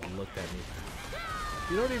looked at me.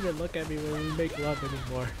 You don't even look at me when we make love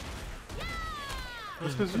anymore.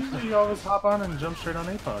 That's because usually you always hop on and jump straight on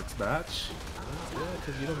Apex, batch. Yeah,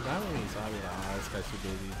 because you don't grind with me, so I'll be like, oh, this guy's too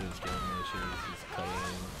busy doing game issues, he's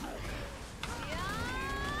cutting.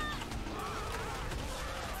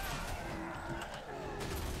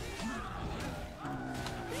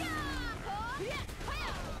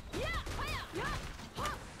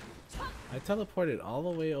 I teleported all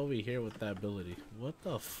the way over here with that ability. What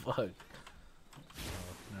the fuck? Oh,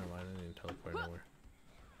 never mind. I didn't teleport nowhere.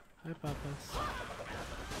 Hi, Papas.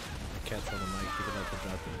 The cat's on the mic. He's about to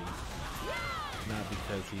drop a beat. Not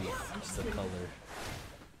because he's the color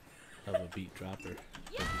of a beat dropper,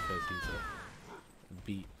 but because he's a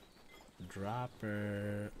beat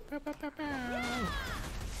dropper. Bow, bow, bow, bow.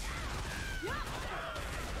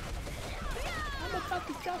 I'm about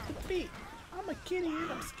to drop the beat. I'm a kitty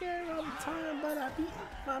and I'm scared all the time, but I beat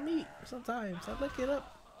my meat sometimes. I look it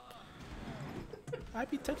up. I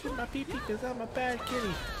be touching my pee-pee because I'm a bad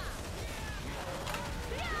kitty.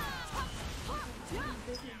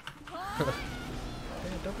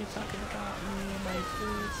 Man, don't be talking about me and my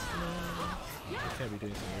business. I can't be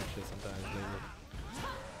doing some weird shit sometimes, lately.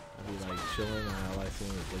 I'll be like chilling and all I see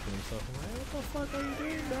him is licking himself. I'm like, what the fuck are you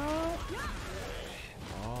doing, dog?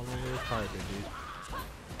 All over the carpet, dude.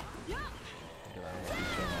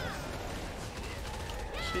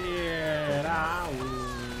 Shit out.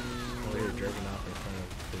 Oh, you're jerking off in front of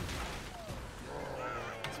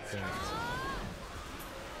his parents.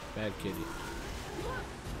 Bad kitty.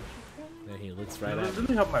 Then he looks right at me. I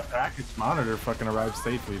really hope my package monitor fucking arrives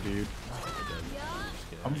safely, dude.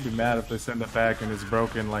 I'm gonna be mad if they send it back and it's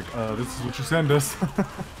broken. Like, this is what you send us. Why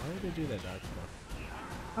would they do that, Doc?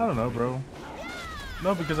 I don't know, bro.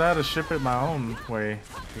 No, because I had to ship it my own way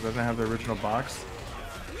because I didn't have the original box.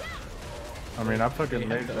 I mean, I fucking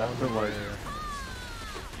made that feel like.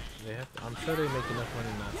 They have to, I'm sure they make enough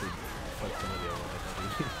money not to fuck somebody over like that.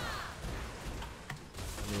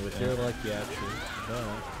 I mean, with your luck, yeah, true. But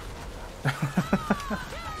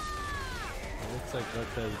it looks like luck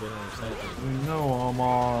has been on your side. No, I'm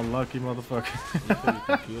all lucky motherfucker. You put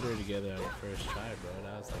your computer together on your first try, bro.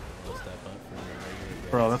 That was like a little step up from your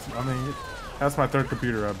regular. Bro, that's, I mean, that's my third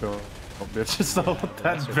computer I built. Oh, bitch, so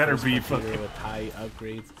that better be fucking. With high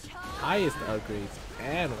upgrades, highest upgrades,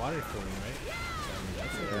 and water cooling, right? So, I mean,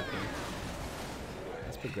 that's a good thing.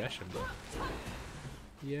 That's progression, bro.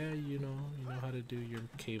 Yeah, you know how to do your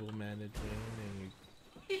cable management and your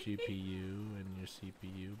GPU and your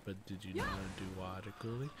CPU, but did you know how to do water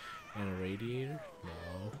cooling and a radiator?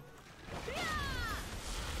 No.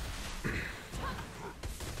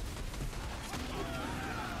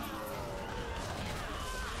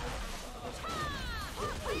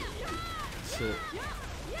 So 94%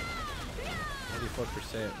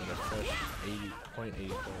 with a fresh 80.84 right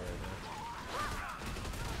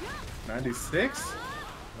now. 96?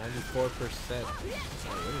 94%. I wish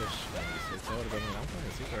 96. That would have been I'm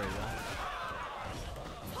playing super right now.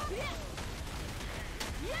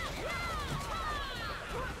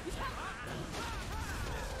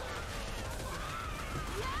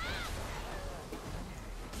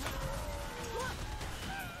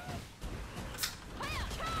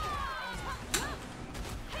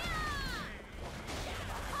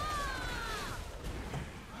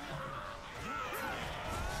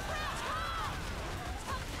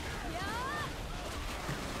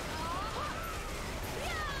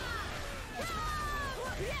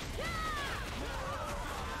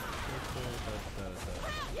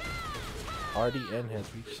 RDN has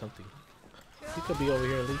reached something. He could be over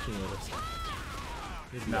here leeching with us.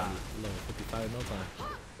 He'd be on level 55 in no time.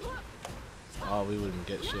 Oh, we wouldn't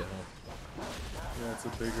get shit, huh? Yeah, it's a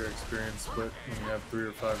bigger experience split when you have 3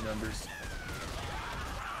 or 5 members.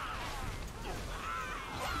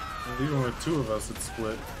 And even with 2 of us, it's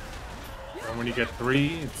split. And when you get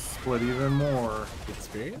 3, it's split even more.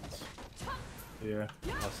 Experience? Yeah.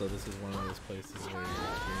 Also, this is one of those places where your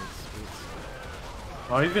experience splits.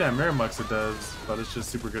 Oh, even at Miramux it does, but it's just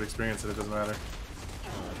super good experience and it doesn't matter.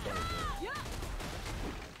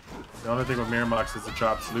 The only thing with Miramux is it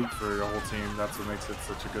drops loot for your whole team. That's what makes it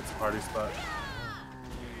such a good party spot.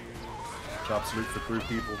 Drops loot for 3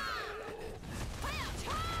 people.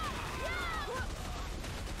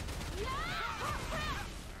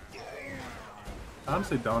 I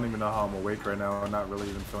honestly don't even know how I'm awake right now. I'm not really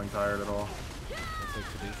even feeling tired at all. Looks like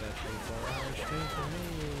today's actually 4-hour stream for me.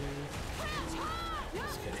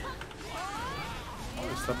 Just kidding. I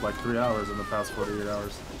slept like 3 hours in the past 48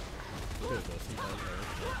 hours.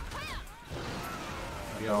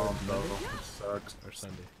 I don't, though. It sucks. Or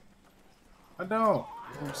Sunday. I don't.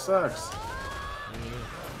 It sucks. I'm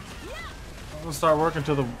gonna start working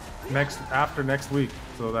till the after next week,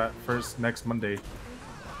 so that next Monday. Oh,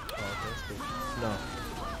 that's good. No.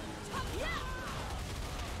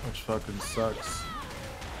 Which fucking sucks.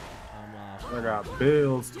 I'm off. I got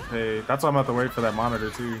bills to pay. That's why I'm about to wait for that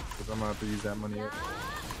monitor too, because I'm gonna have to use that money up.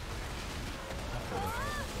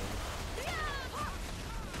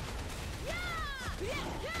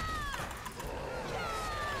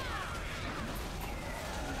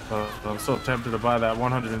 I'm still tempted to buy that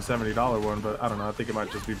 $170 one, but I don't know. I think it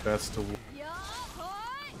might just be best to.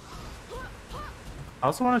 I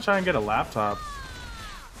also want to try and get a laptop,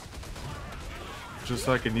 just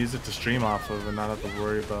so I can use it to stream off of and not have to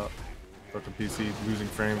worry about the PC losing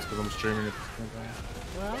frames because I'm streaming at the same time.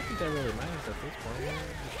 Well, I don't think that really matters at this point.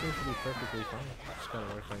 The stream should be perfectly fine. Just gotta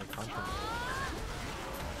work on your content.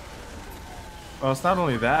 Well, it's not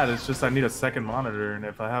only that, it's just I need a second monitor, and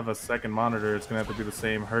if I have a second monitor, it's gonna have to be the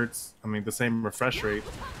same hertz, the same refresh rate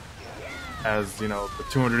as, you know, the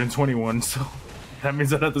 221, so that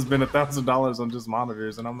means I'd have to spend $1,000 on just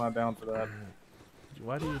monitors, and I'm not down for that.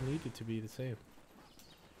 Why do you need it to be the same?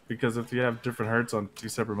 Because if you have different hertz on two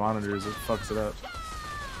separate monitors, it fucks it up.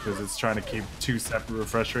 Because it's trying to keep two separate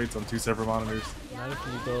refresh rates on two separate monitors. Not if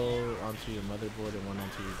you go onto your motherboard and one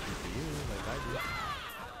onto your GPU, like I do.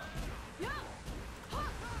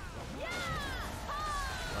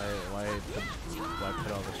 Why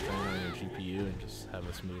put all the strain on your GPU and just have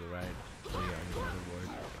a smooth ride on your motherboard?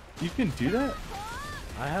 You can do that?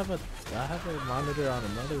 I have a monitor on a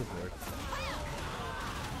motherboard.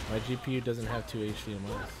 My GPU doesn't have two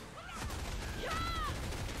HDMIs.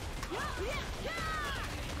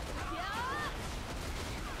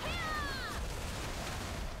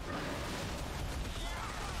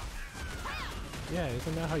 Yeah,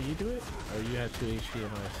 isn't that how you do it? Or you have two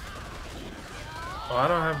HDMIs? Well, I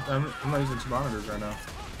don't have. I'm not using two monitors right now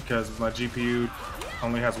because my GPU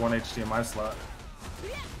only has one HDMI slot.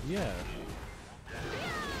 Yeah.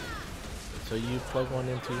 So you plug one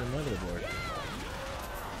into your motherboard.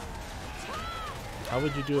 How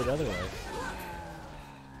would you do it otherwise?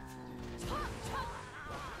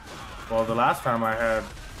 Well, the last time I had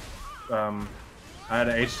an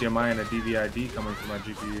HDMI and a DVI-D coming from my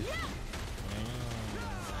GPU.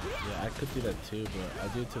 Yeah, I could do that too, but I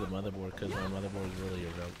do it to the motherboard because my motherboard is really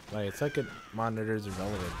irrelevant. Like, second monitor is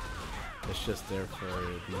irrelevant. It's just there for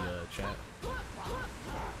the chat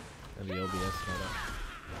and the OBS and all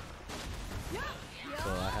that. So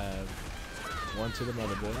I have one to the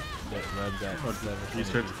motherboard that runs at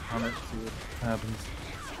 720p. On it, see what happens.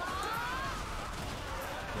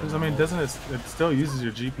 Because I mean, doesn't it still uses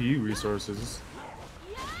your GPU resources?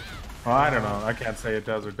 Well, I don't know. I can't say it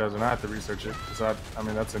does or doesn't. I have to research it. Cause I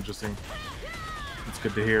mean, that's interesting. It's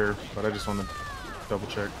good to hear, but I just want to double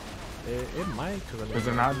check. It might, because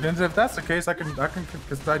they're not. Then if that's the case, I can,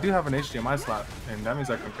 because I do have an HDMI slot, and that means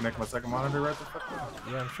I can connect my second monitor right the fuck now.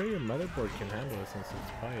 Yeah, I'm sure your motherboard can handle it since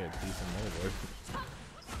it's probably a decent motherboard.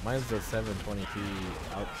 Mine's the 720p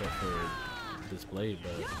output for display,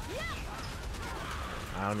 but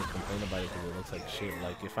I only complain about it because it looks like shit.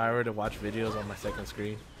 Like, if I were to watch videos on my second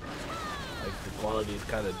screen, like, the quality is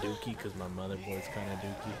kind of dookie because my motherboard's kind of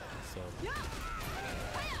dookie. So,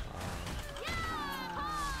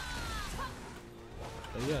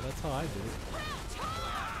 but yeah, that's how I do it.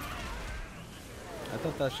 I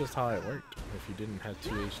thought that's just how it worked. If you didn't have two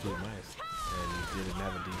HDMIs and you didn't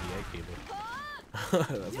have a DVI cable.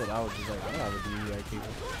 That's what I was just like, I don't have a DVI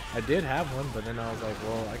cable. I did have one, but then I was like,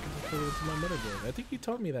 well, I can just put it into my motherboard. I think you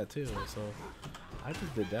told me that too, so I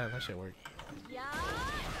just did that and that shit worked.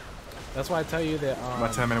 That's why I tell you that, my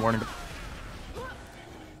 10-minute warning.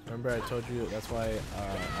 remember I told you that's why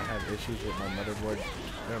I have issues with my motherboard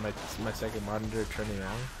or my second monitor turning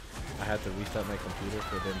on. I had to restart my computer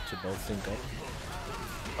for them to both sync up.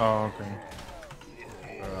 Oh, okay.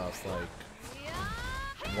 Or else, like,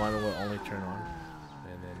 one will only turn on,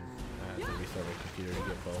 and then I have to restart my computer to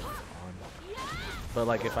get both on. But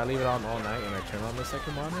like, if I leave it on all night and I turn on the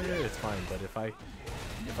second monitor, it's fine. But if I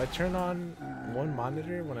turn on one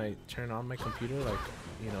monitor when I turn on my computer, like,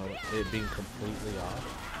 you know, it being completely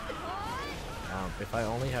off. If I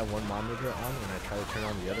only have one monitor on and I try to turn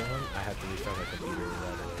on the other one, I have to restart my computer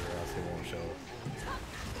right away, or else it won't show.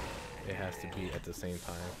 It has to be at the same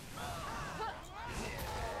time.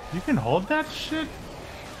 You can hold that shit?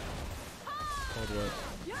 Hold what?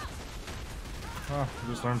 Oh,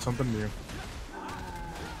 just learned something new.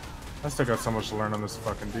 I still got so much to learn on this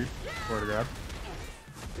fucking dude. Swear to God.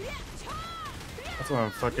 That's why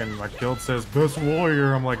I'm fucking, my guild says best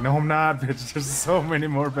warrior. I'm like, no, I'm not, bitch. There's so many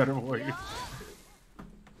more better warriors.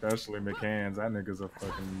 Especially McCann's. That nigga's a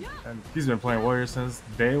fucking. And he's been playing warrior since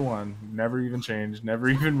day one. Never even changed. Never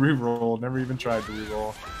even re-rolled. Never even tried to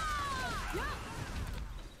re-roll.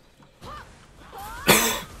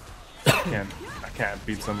 I can't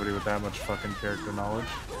beat somebody with that much fucking character knowledge.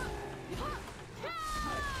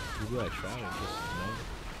 You be like trying, just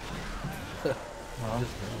know. Well,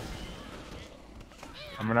 Just know.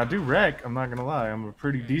 I mean, I do wreck. I'm not gonna lie. I'm a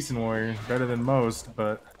pretty decent warrior, better than most,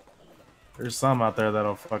 but there's some out there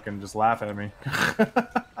that'll fucking just laugh at me.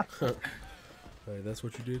 Alright, that's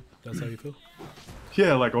what you did? That's how you feel?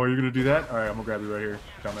 Yeah, like, oh, you're gonna do that? Alright, I'm gonna grab you right here,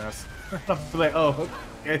 dumbass. I'm like, oh,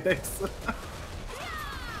 okay, thanks.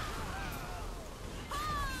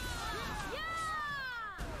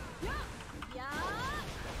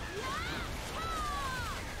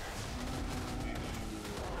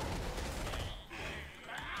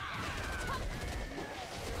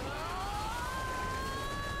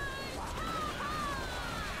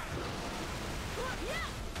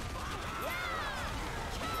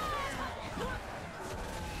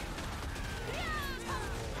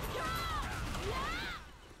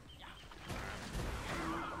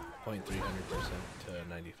 0.300% to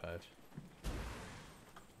 95.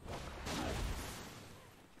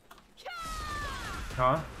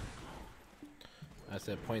 Huh? I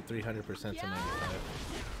said 0.300% to 95.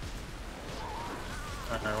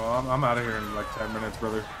 Alright, well, I'm out of here in like 10 minutes,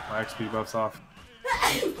 brother. My XP buff's off.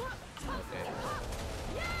 Okay.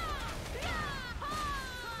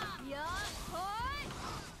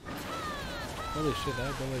 Holy shit,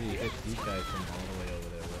 that ability hit these guys from all the way over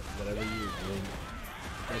there. Whatever you were doing,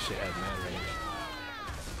 that shit had mad range.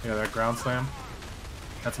 Yeah, that ground slam.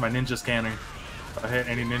 That's my ninja scanner. If I hit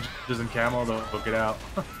any ninjas in camo, they'll get out.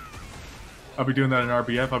 I'll be doing that in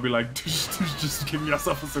RBF. I'll be like, just give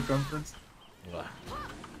yourself a circumference. Wow.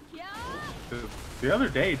 The other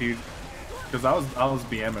day, dude, because I was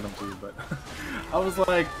BMing them too, but I was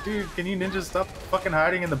like, dude, can you ninjas stop fucking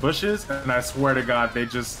hiding in the bushes? And I swear to God, they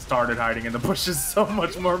just started hiding in the bushes so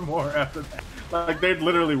much more after that. Like, they'd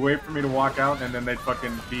literally wait for me to walk out, and then they'd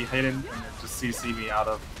fucking be hidden and then just CC me out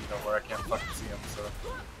of, you know, where I can't fucking see them. So,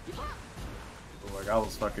 like, I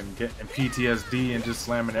was fucking getting PTSD and just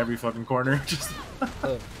slamming every fucking corner. Just.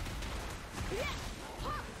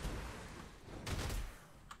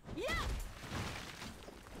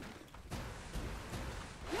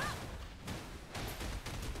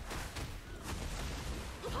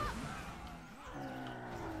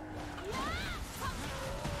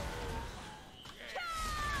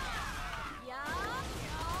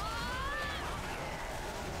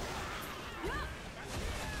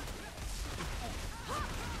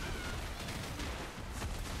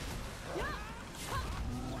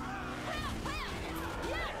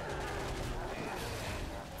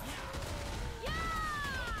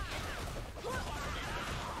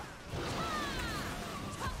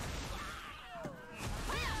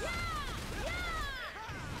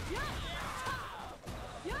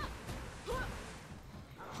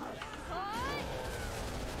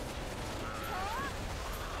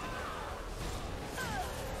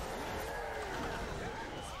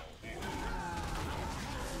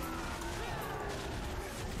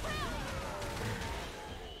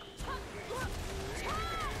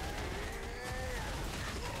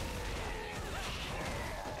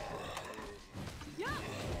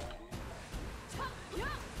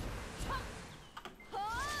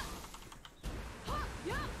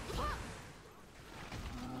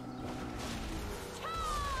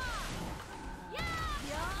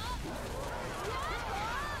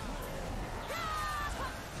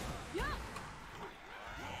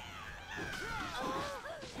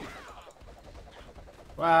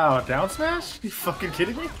 Wow, a down smash? You fucking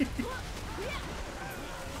kidding me?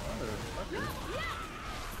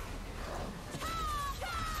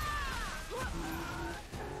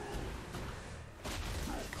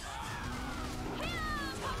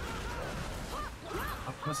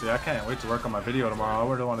 Honestly, I can't wait to work on my video tomorrow.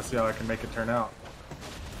 I really want to see how I can make it turn out.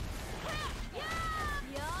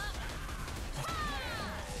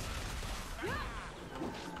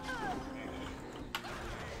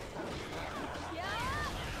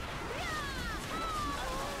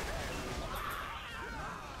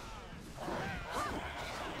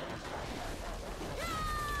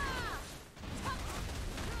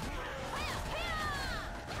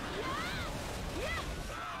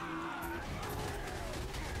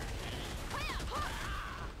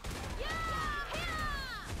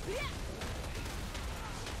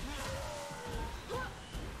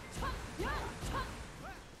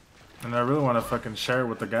 And I really want to fucking share it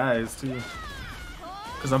with the guys too.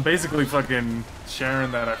 Cause I'm basically fucking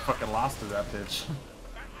sharing that I fucking lost to that bitch.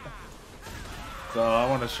 So I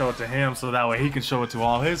want to show it to him so that way he can show it to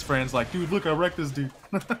all his friends like, dude, look, I wrecked this dude.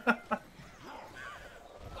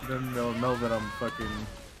 Then they'll know that I'm fucking...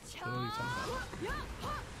 What are you talking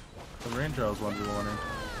about? The Ranger I was wondering.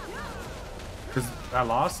 Cause I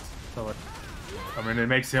lost, so like, I mean, it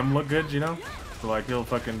makes him look good, you know? So like, he'll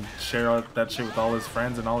fucking share all that shit with all his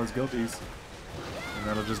friends and all his guilties. And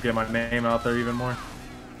that'll just get my name out there even more.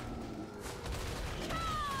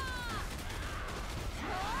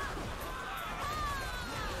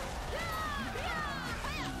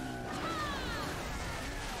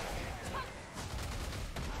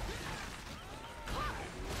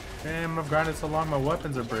 Damn, I've grinded so long, my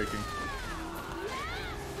weapons are breaking.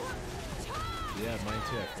 Yeah, mine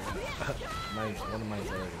too. I forgot. One of mine's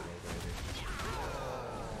already broken.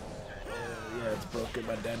 Yeah, it's broken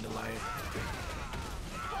by Dandelion.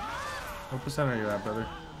 What percent are you at, brother?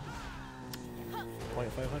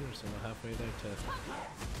 0.500, so we're halfway there to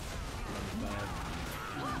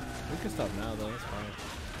 95. We can stop now though, that's fine.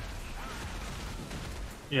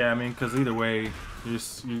 Yeah, I mean, because either way,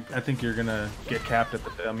 I think you're gonna get capped at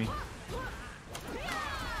the dummy.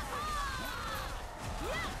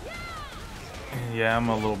 Yeah, I'm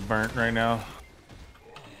a little burnt right now.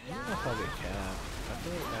 I don't know if I'll get capped. I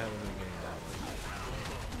feel like I haven't been getting that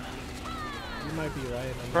much. You might be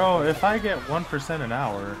right. Bro, if I get 1% an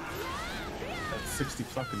hour, that's 60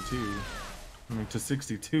 fucking 2. I mean, to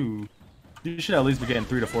 62, you should at least be getting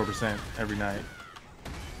 3 to 4% every night.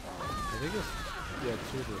 I think it's 2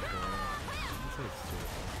 to 4. I'd say it's 2 to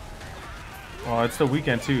 4. Well, it's the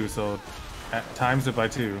weekend too, so times it by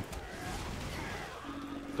 2.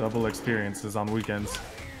 Double experiences on weekends.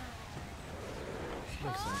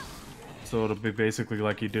 Makes sense. So it'll be basically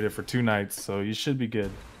like you did it for 2 nights, so you should be good.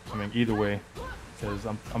 I mean, either way, because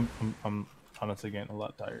I'm honestly getting a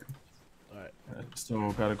lot tired. Alright.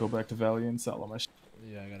 So gotta go back to Valley and sell all my shit.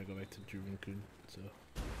 Yeah, I gotta go back to Juvenkun, so.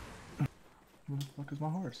 Where the fuck is my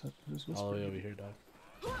horse? All the way over here, dog.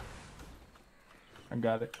 I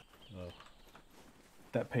got it. Oh.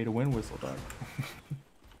 That pay to win whistle, dog.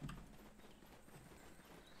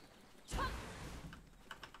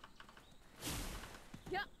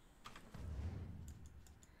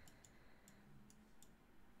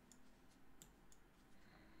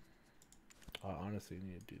 I honestly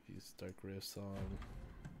need to do these dark rifts on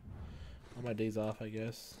my days off, I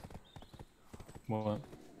guess. What?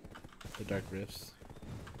 The dark rifts.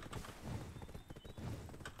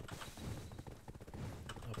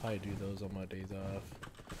 I'll probably do those on my days off.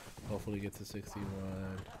 Hopefully get to 61.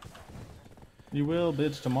 You will,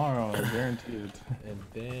 bitch, tomorrow, guaranteed. And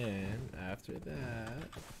then after that,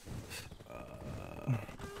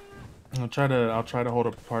 I'll try to hold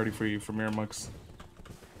a party for you for Miramux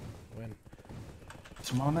when?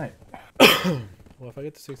 tomorrow night. Well, if I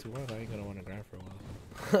get to 61, I ain't gonna want to grind for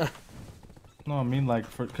a while. No, I mean like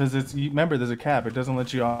because remember there's a cap. It doesn't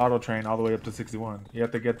let you auto train all the way up to 61. You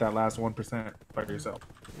have to get that last 1% by yourself.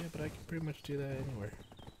 Yeah, but I can pretty much do that anywhere.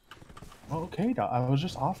 Oh, okay, dog. I was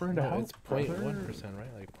just offering to No, help. it's 0.1%,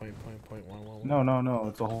 right? Like 0.111. No,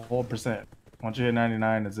 it's a whole percent. Once you hit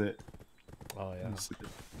 99, that's it. Oh yeah.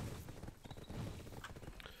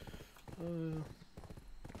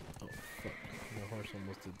 Oh fuck! My horse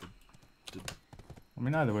almost did the. I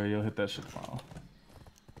mean, either way, you'll hit that shit tomorrow.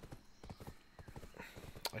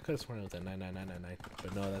 I could have sworn it was at 99999,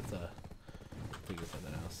 but no, that's I think it's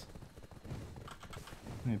something else.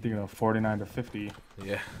 You're thinking of 49 to 50.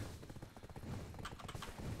 Yeah.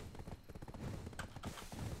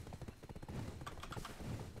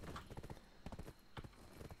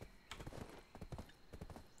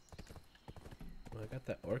 Well, I got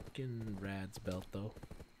that Orkin Rads belt though.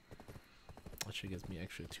 That should gives me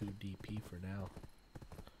extra 2 DP for now.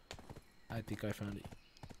 I think I found it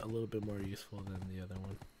a little bit more useful than the other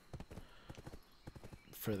one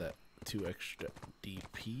for that 2 extra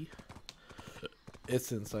DP. It's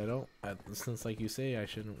since since like you say, I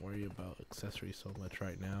shouldn't worry about accessories so much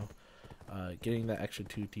right now. Getting that extra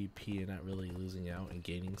 2 DP and not really losing out and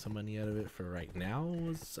gaining some money out of it for right now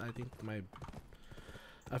was, I think,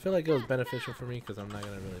 I feel like it was beneficial for me because I'm not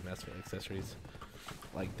gonna really mess with accessories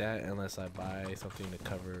like that unless I buy something to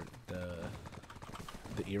cover the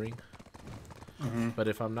earring. But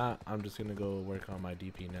if I'm not, I'm just gonna go work on my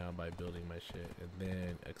DP now by building my shit, and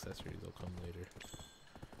then accessories will come later.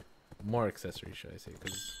 More accessories, should I say?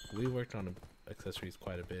 Because we worked on accessories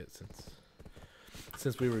quite a bit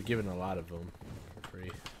since we were given a lot of them for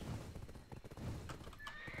free.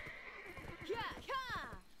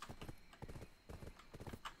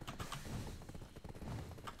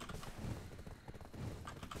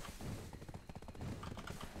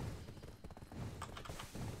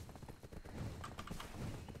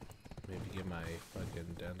 Maybe get my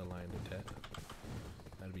fucking dandelion to tet.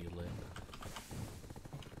 That'd be lit.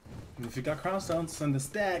 If you got crownstones on the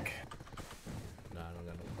stack, Nah, I don't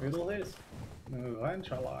got no. riddle this. No,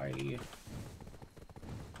 eventually.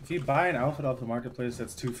 If you buy an outfit off the marketplace,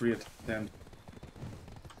 that's 2 free attempts.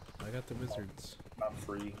 I got the wizards. Not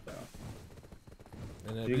free, though.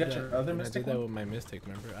 And I You did got your other and I mystic did that one? with my mystic.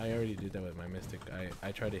 Remember, I already did that with my mystic.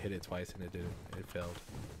 I tried to hit it twice and it didn't. It failed.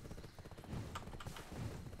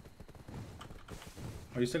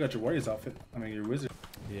 Oh, you still got your warrior's outfit. I mean, your wizard.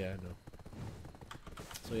 Yeah, I know.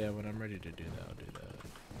 So yeah, when I'm ready to do that, I'll do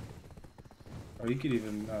that. Or you could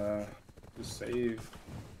even just save,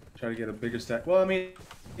 try to get a bigger stack. Well, I mean,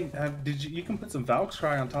 you can put some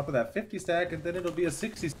Valkyrie on top of that 50 stack, and then it'll be a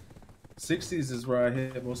 60. 60s is where I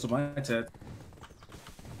hit most of my attacks.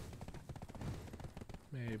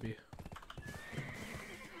 Maybe.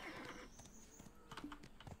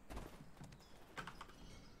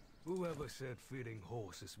 Whoever said feeding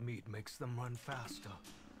horses meat makes them run faster?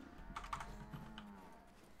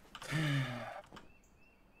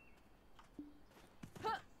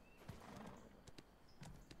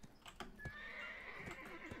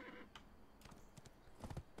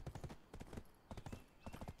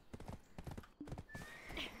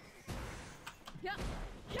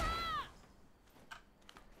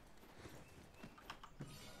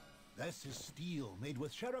 This is steel made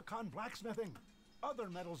with Sherakan blacksmithing. Other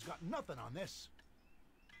metals got nothing on this.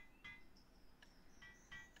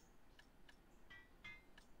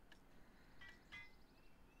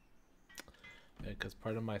 Yeah, because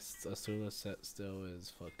part of my Asula set still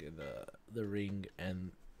is fucking the ring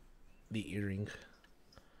and the earring.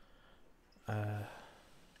 And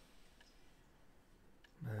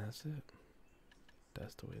that's it.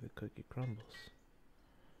 That's the way the cookie crumbles.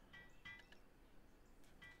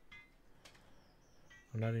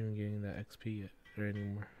 I'm not even getting that XP yet or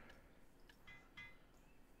anymore.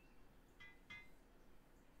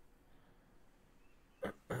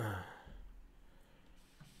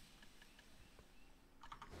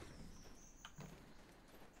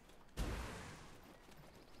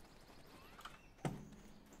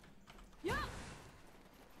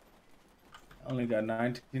 Only got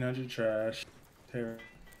 1900 trash. Terrible.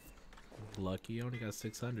 Lucky, I only got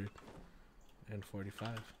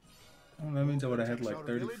 645. Well, that means I would have had like Our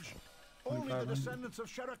 30. village? Only the descendants of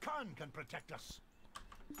Sherakan can protect us.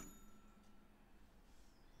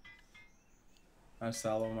 I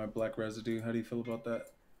sallow my black residue. How do you feel about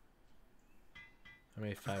that? I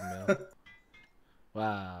made 5 mil.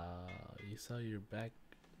 Wow, you saw your back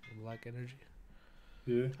black energy?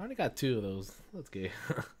 Yeah. I only got 2 of those. Let's get.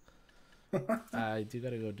 I do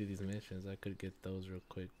gotta go do these missions. I could get those real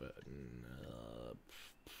quick, but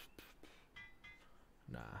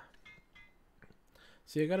nah.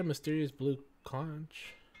 See, I got a mysterious blue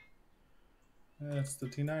conch. That's the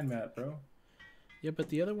T9 mat, bro. Yeah, but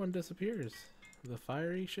the other one disappears. The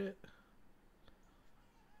fiery shit.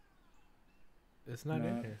 It's not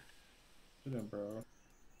in here. Shouldn't, bro.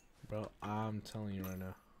 Bro, I'm telling you right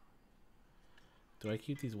now. Do I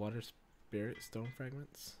keep these water spirit stone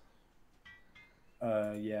fragments?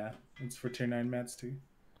 Yeah. It's for tier 9 mats too.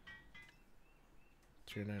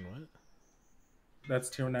 Tier 9 what? That's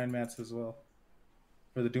tier 9 mats as well.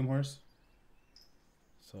 For the Doom Horse.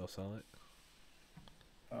 So I'll sell it?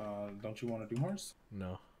 Don't you want a Doom Horse?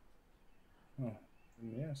 No. Oh.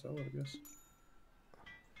 Yeah, sell it, I guess.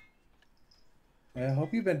 I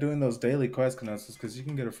hope you've been doing those daily quest connections because you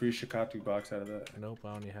can get a free Shikatu box out of that. Nope, I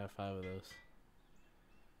only have 5 of those.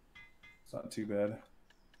 It's not too bad.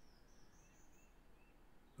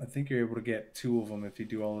 I think you're able to get 2 of them if you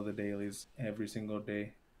do all of the dailies every single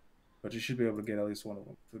day. But you should be able to get at least 1 of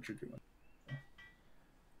them. That's what you're doing.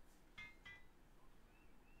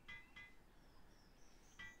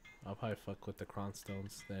 I'll probably fuck with the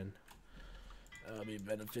Cronstones then. That'll be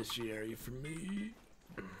beneficiary for me.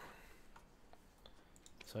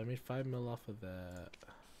 So I made 5 mil off of that.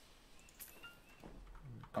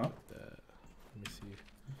 Huh? That. Let me see.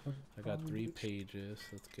 I got 3 pages.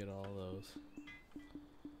 Let's get all those.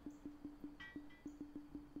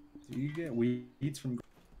 Do you get weeds from...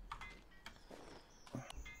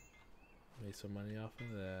 Made some money off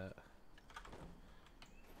of that.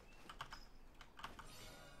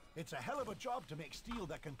 It's a hell of a job to make steel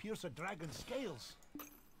that can pierce a dragon's scales.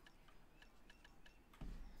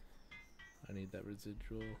 I need that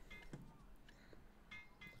residual. I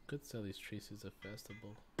could sell these traces of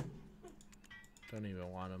festival. Don't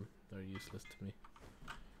even want them. They're useless to me.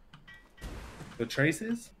 The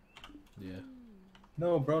traces? Yeah.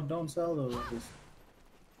 No, bro, don't sell those.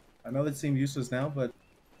 I know they seem useless now, but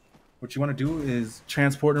what you want to do is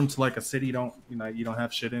transport them to like a city you don't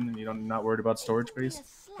have shit in, and you're not worried about storage space.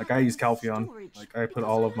 Like I use Calpheon. Like I put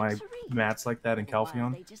all of my mats like that in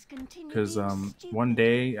Calpheon. Because one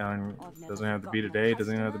day, doesn't have to be today,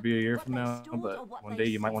 doesn't even have to be a year from now, but one day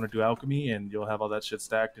you might want to do alchemy, and you'll have all that shit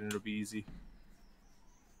stacked, and it'll be easy.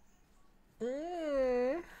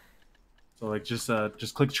 So like just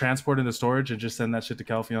click transport into storage and just send that shit to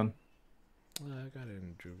Calpheon. I got it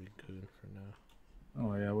in Druvinkun for now.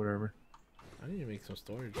 Oh yeah, whatever. I need to make some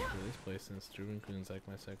storage for this place since Druvinkun's like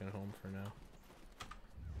my second home for now.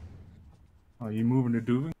 Oh, you moving to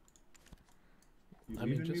Duvin? I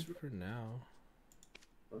mean, just for now.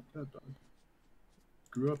 Fuck that, dog.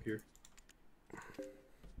 grew up here.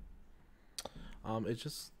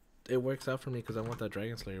 It works out for me because I want that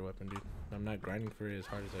Dragon Slayer weapon, dude. I'm not grinding for it as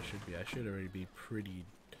hard as I should be. I should already be pretty.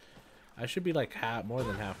 I should be like more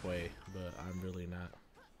than halfway, but I'm really not.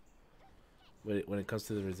 When it comes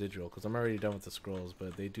to the residual, because I'm already done with the scrolls,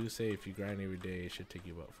 but they do say if you grind every day, it should take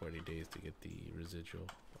you about 40 days to get the residual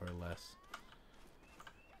or less.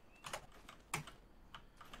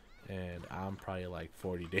 And I'm probably like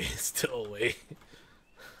 40 days still away.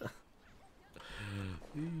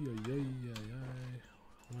 I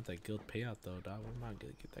want that guild payout though, dog. I'm not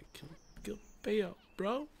gonna get that guild payout,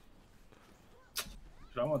 bro.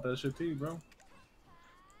 I want that shit too, bro.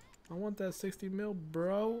 I want that 60 mil,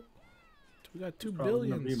 bro. We got 2 Probably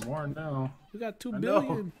billion. gonna be more now. We got 2 I billion.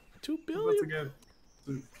 know. 2 About to billion.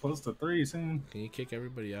 get close to 3 soon. Can you kick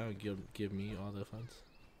everybody out and give me all the funds?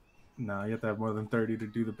 Nah, you have to have more than 30 to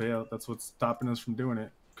do the payout. That's what's stopping us from doing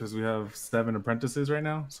it. Because we have 7 apprentices right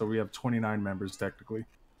now, so we have 29 members technically.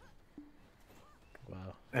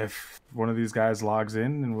 Wow. If one of these guys logs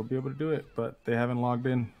in, then we'll be able to do it. But they haven't logged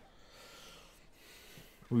in.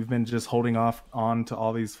 We've been just holding off on to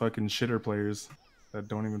all these fucking shitter players that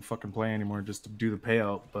don't even fucking play anymore just to do the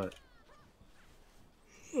payout. But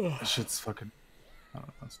that shit's fucking, I don't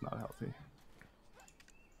know, it's not healthy.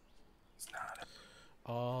 It's not.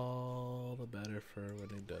 All the better for when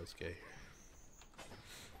it does get here.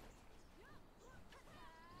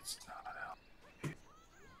 It's not healthy.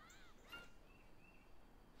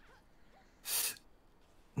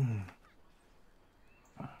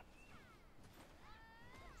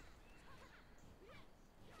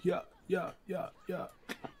 Yeah.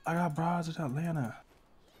 I got bras in Atlanta.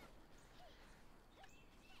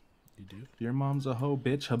 You do? Your mom's a hoe,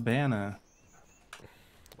 bitch. Habana.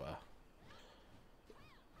 Wow.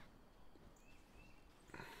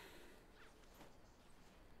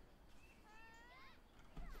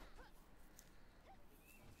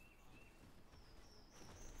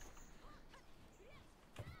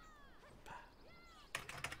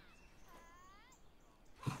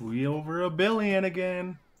 We over $1 billion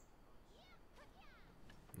again.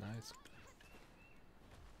 Nice.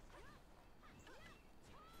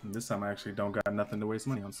 And this time I actually don't got nothing to waste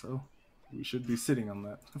money on, so we should be sitting on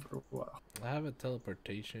that for a while. I have a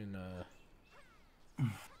teleportation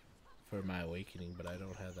for my awakening, but I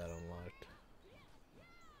don't have that unlocked.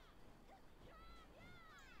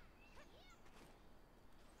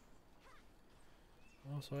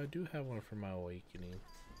 Also, I do have one for my awakening.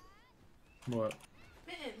 What?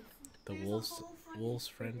 The wolf's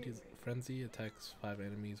frenzy attacks 5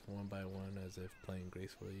 enemies one by one as if playing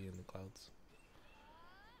gracefully in the clouds.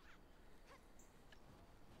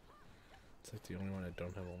 It's like the only one I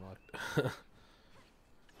don't have unlocked.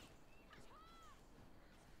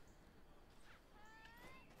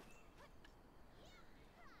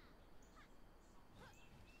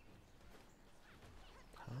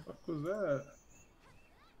 What was that?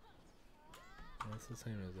 That's the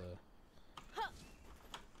same as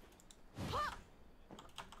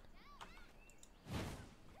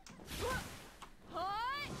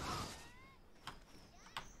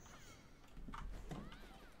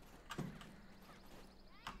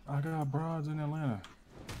I got broads in Atlanta.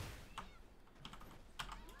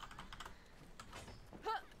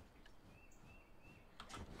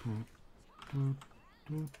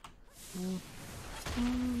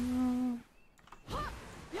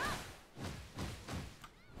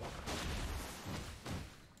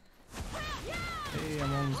 Hey,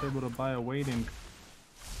 I'm almost able to buy a waiting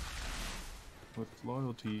with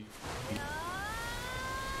loyalty.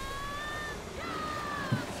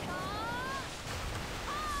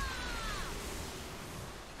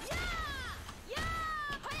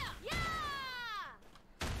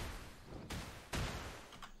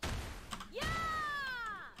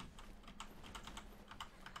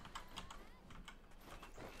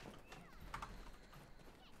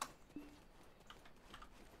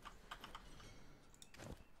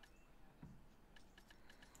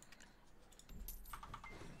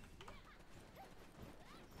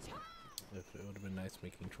 If it would have been nice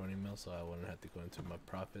making 20 mil so I wouldn't have to go into my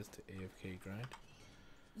profits to AFK grind.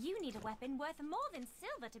 You need a weapon worth more than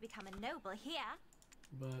silver to become a noble here.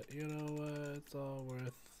 But you know what? It's all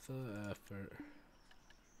worth the effort.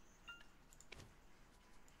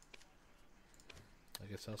 I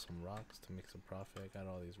can sell some rocks to make some profit. I got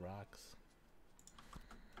all these rocks.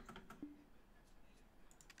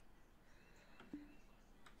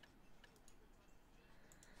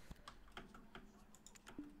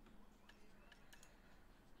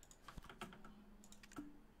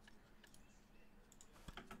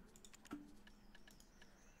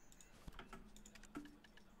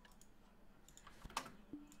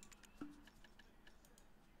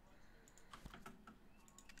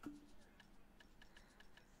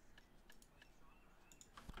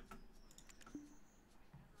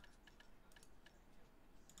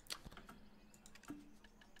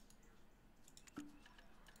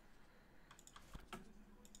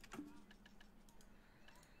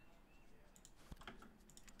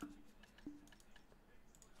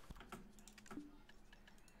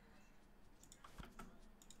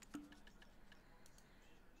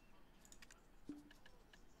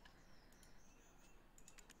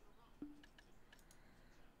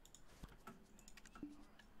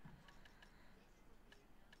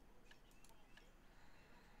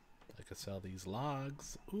 could sell these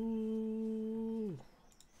logs. Ooh.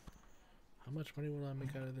 How much money will I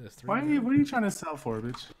make out of this? What are you trying to sell for,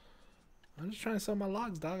 bitch? I'm just trying to sell my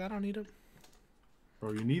logs, dog. I don't need them.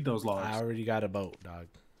 Bro, you need those logs. I already got a boat, dog.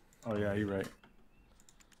 Oh yeah, you're right.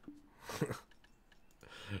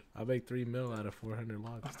 I make 3 mil out of 400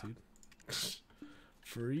 logs, dude.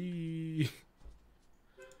 Free.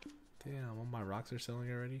 Damn, all my rocks are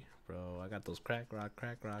selling already, bro. I got those crack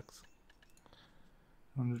rocks.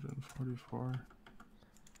 144.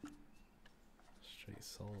 Straight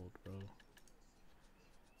sold, bro.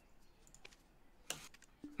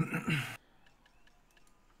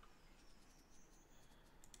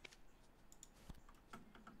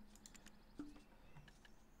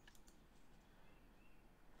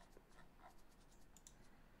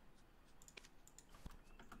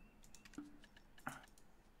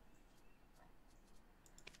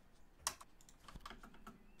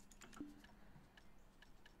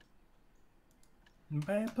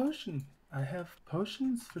 Buy a potion. I have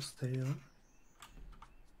potions for sale.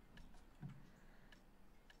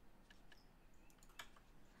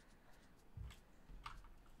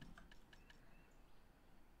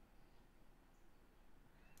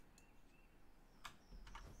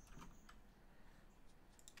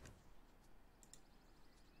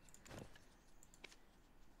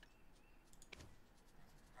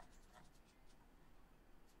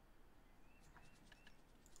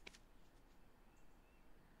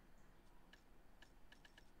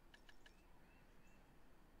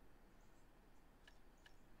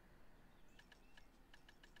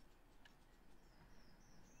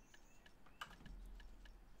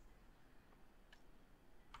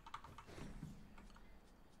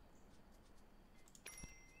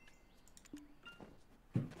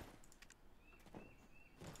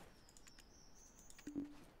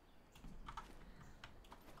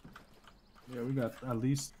 Yeah, we got at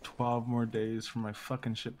least 12 more days for my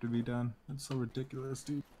fucking ship to be done. It's so ridiculous,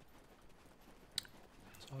 dude.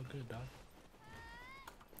 It's all good, dog.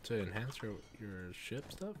 To enhance your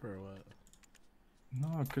ship stuff or what?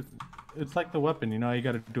 No, it's like the weapon, you know, you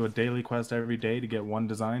gotta do a daily quest every day to get one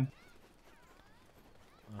design.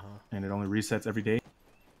 And it only resets every day.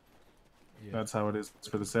 Yeah. That's how it is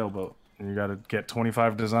for the sailboat. And you gotta get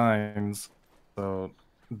 25 designs, so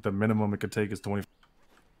the minimum it could take is 20.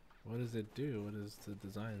 What does it do? What is the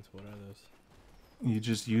designs? What are those? You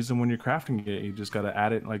just use them when you're crafting it. You just gotta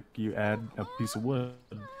add it like you add a piece of wood.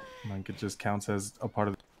 Like it just counts as a part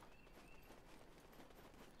of the...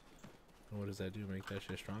 And what does that do? Make that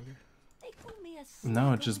shit stronger?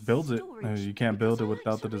 No, it just builds it. You can't build it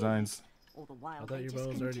without the designs. I thought your boat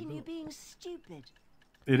was already built.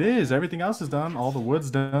 It is. Everything else is done. All the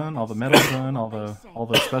wood's done. All the metal's done. All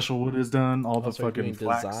the special wood is done. All the fucking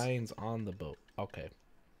flax. Designs on the boat. Okay.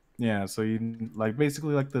 Yeah, so you like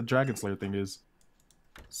basically like the Dragon Slayer thing is.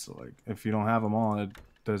 So like if you don't have them all, it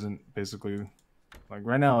doesn't basically like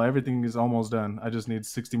right now everything is almost done. I just need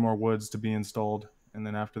 60 more woods to be installed, and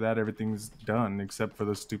then after that everything's done except for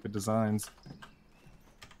the stupid designs.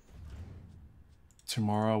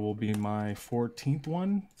 Tomorrow will be my 14th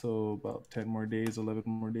one, so about 10 more days, 11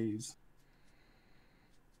 more days.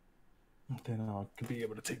 Then I could be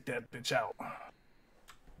able to take that bitch out.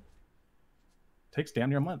 Takes damn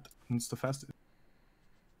near a month. It's the fastest.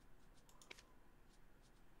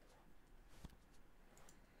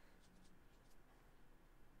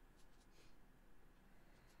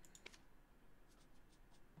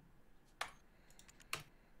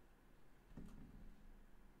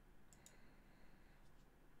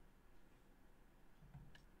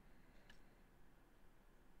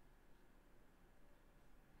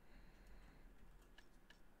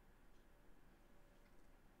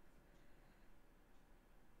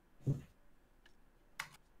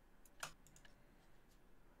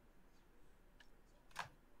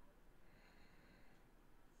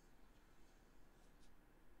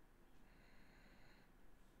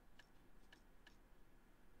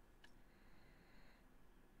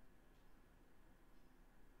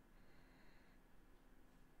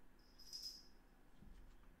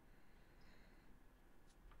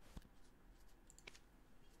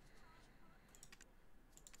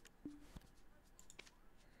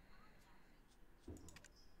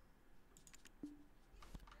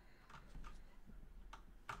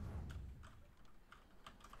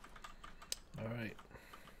 Alright.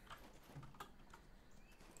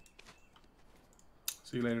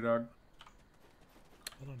 See you later, dog.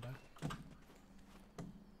 Hold on, dog.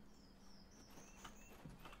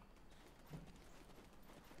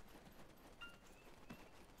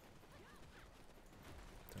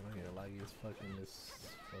 I'm not gonna lie, it's fucking this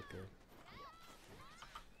fucker.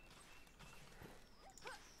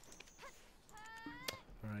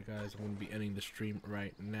 Alright guys, I'm going to be ending the stream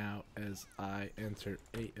right now as I enter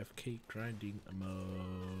AFK grinding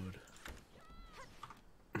mode.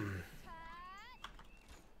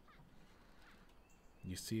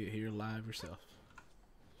 You see it here live yourself.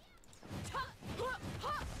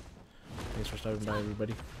 Thanks for stopping by,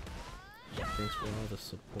 everybody. Thanks for all the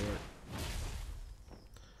support.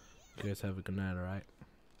 You guys have a good night, alright?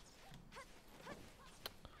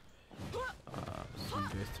 See you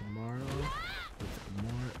guys tomorrow with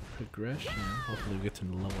more progression. Hopefully we get to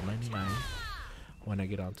level 99 when I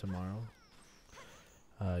get on tomorrow.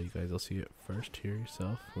 You guys will see it first here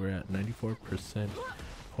yourself. We're at 94%,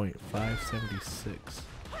 0.576.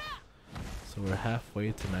 So we're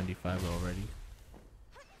halfway to 95 already.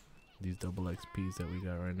 These double XPs that we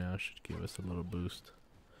got right now should give us a little boost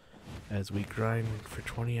as we grind for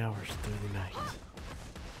 20 hours through the night.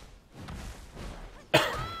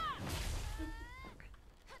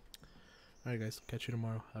 Alright guys, catch you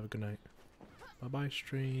tomorrow. Have a good night. Bye bye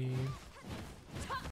stream.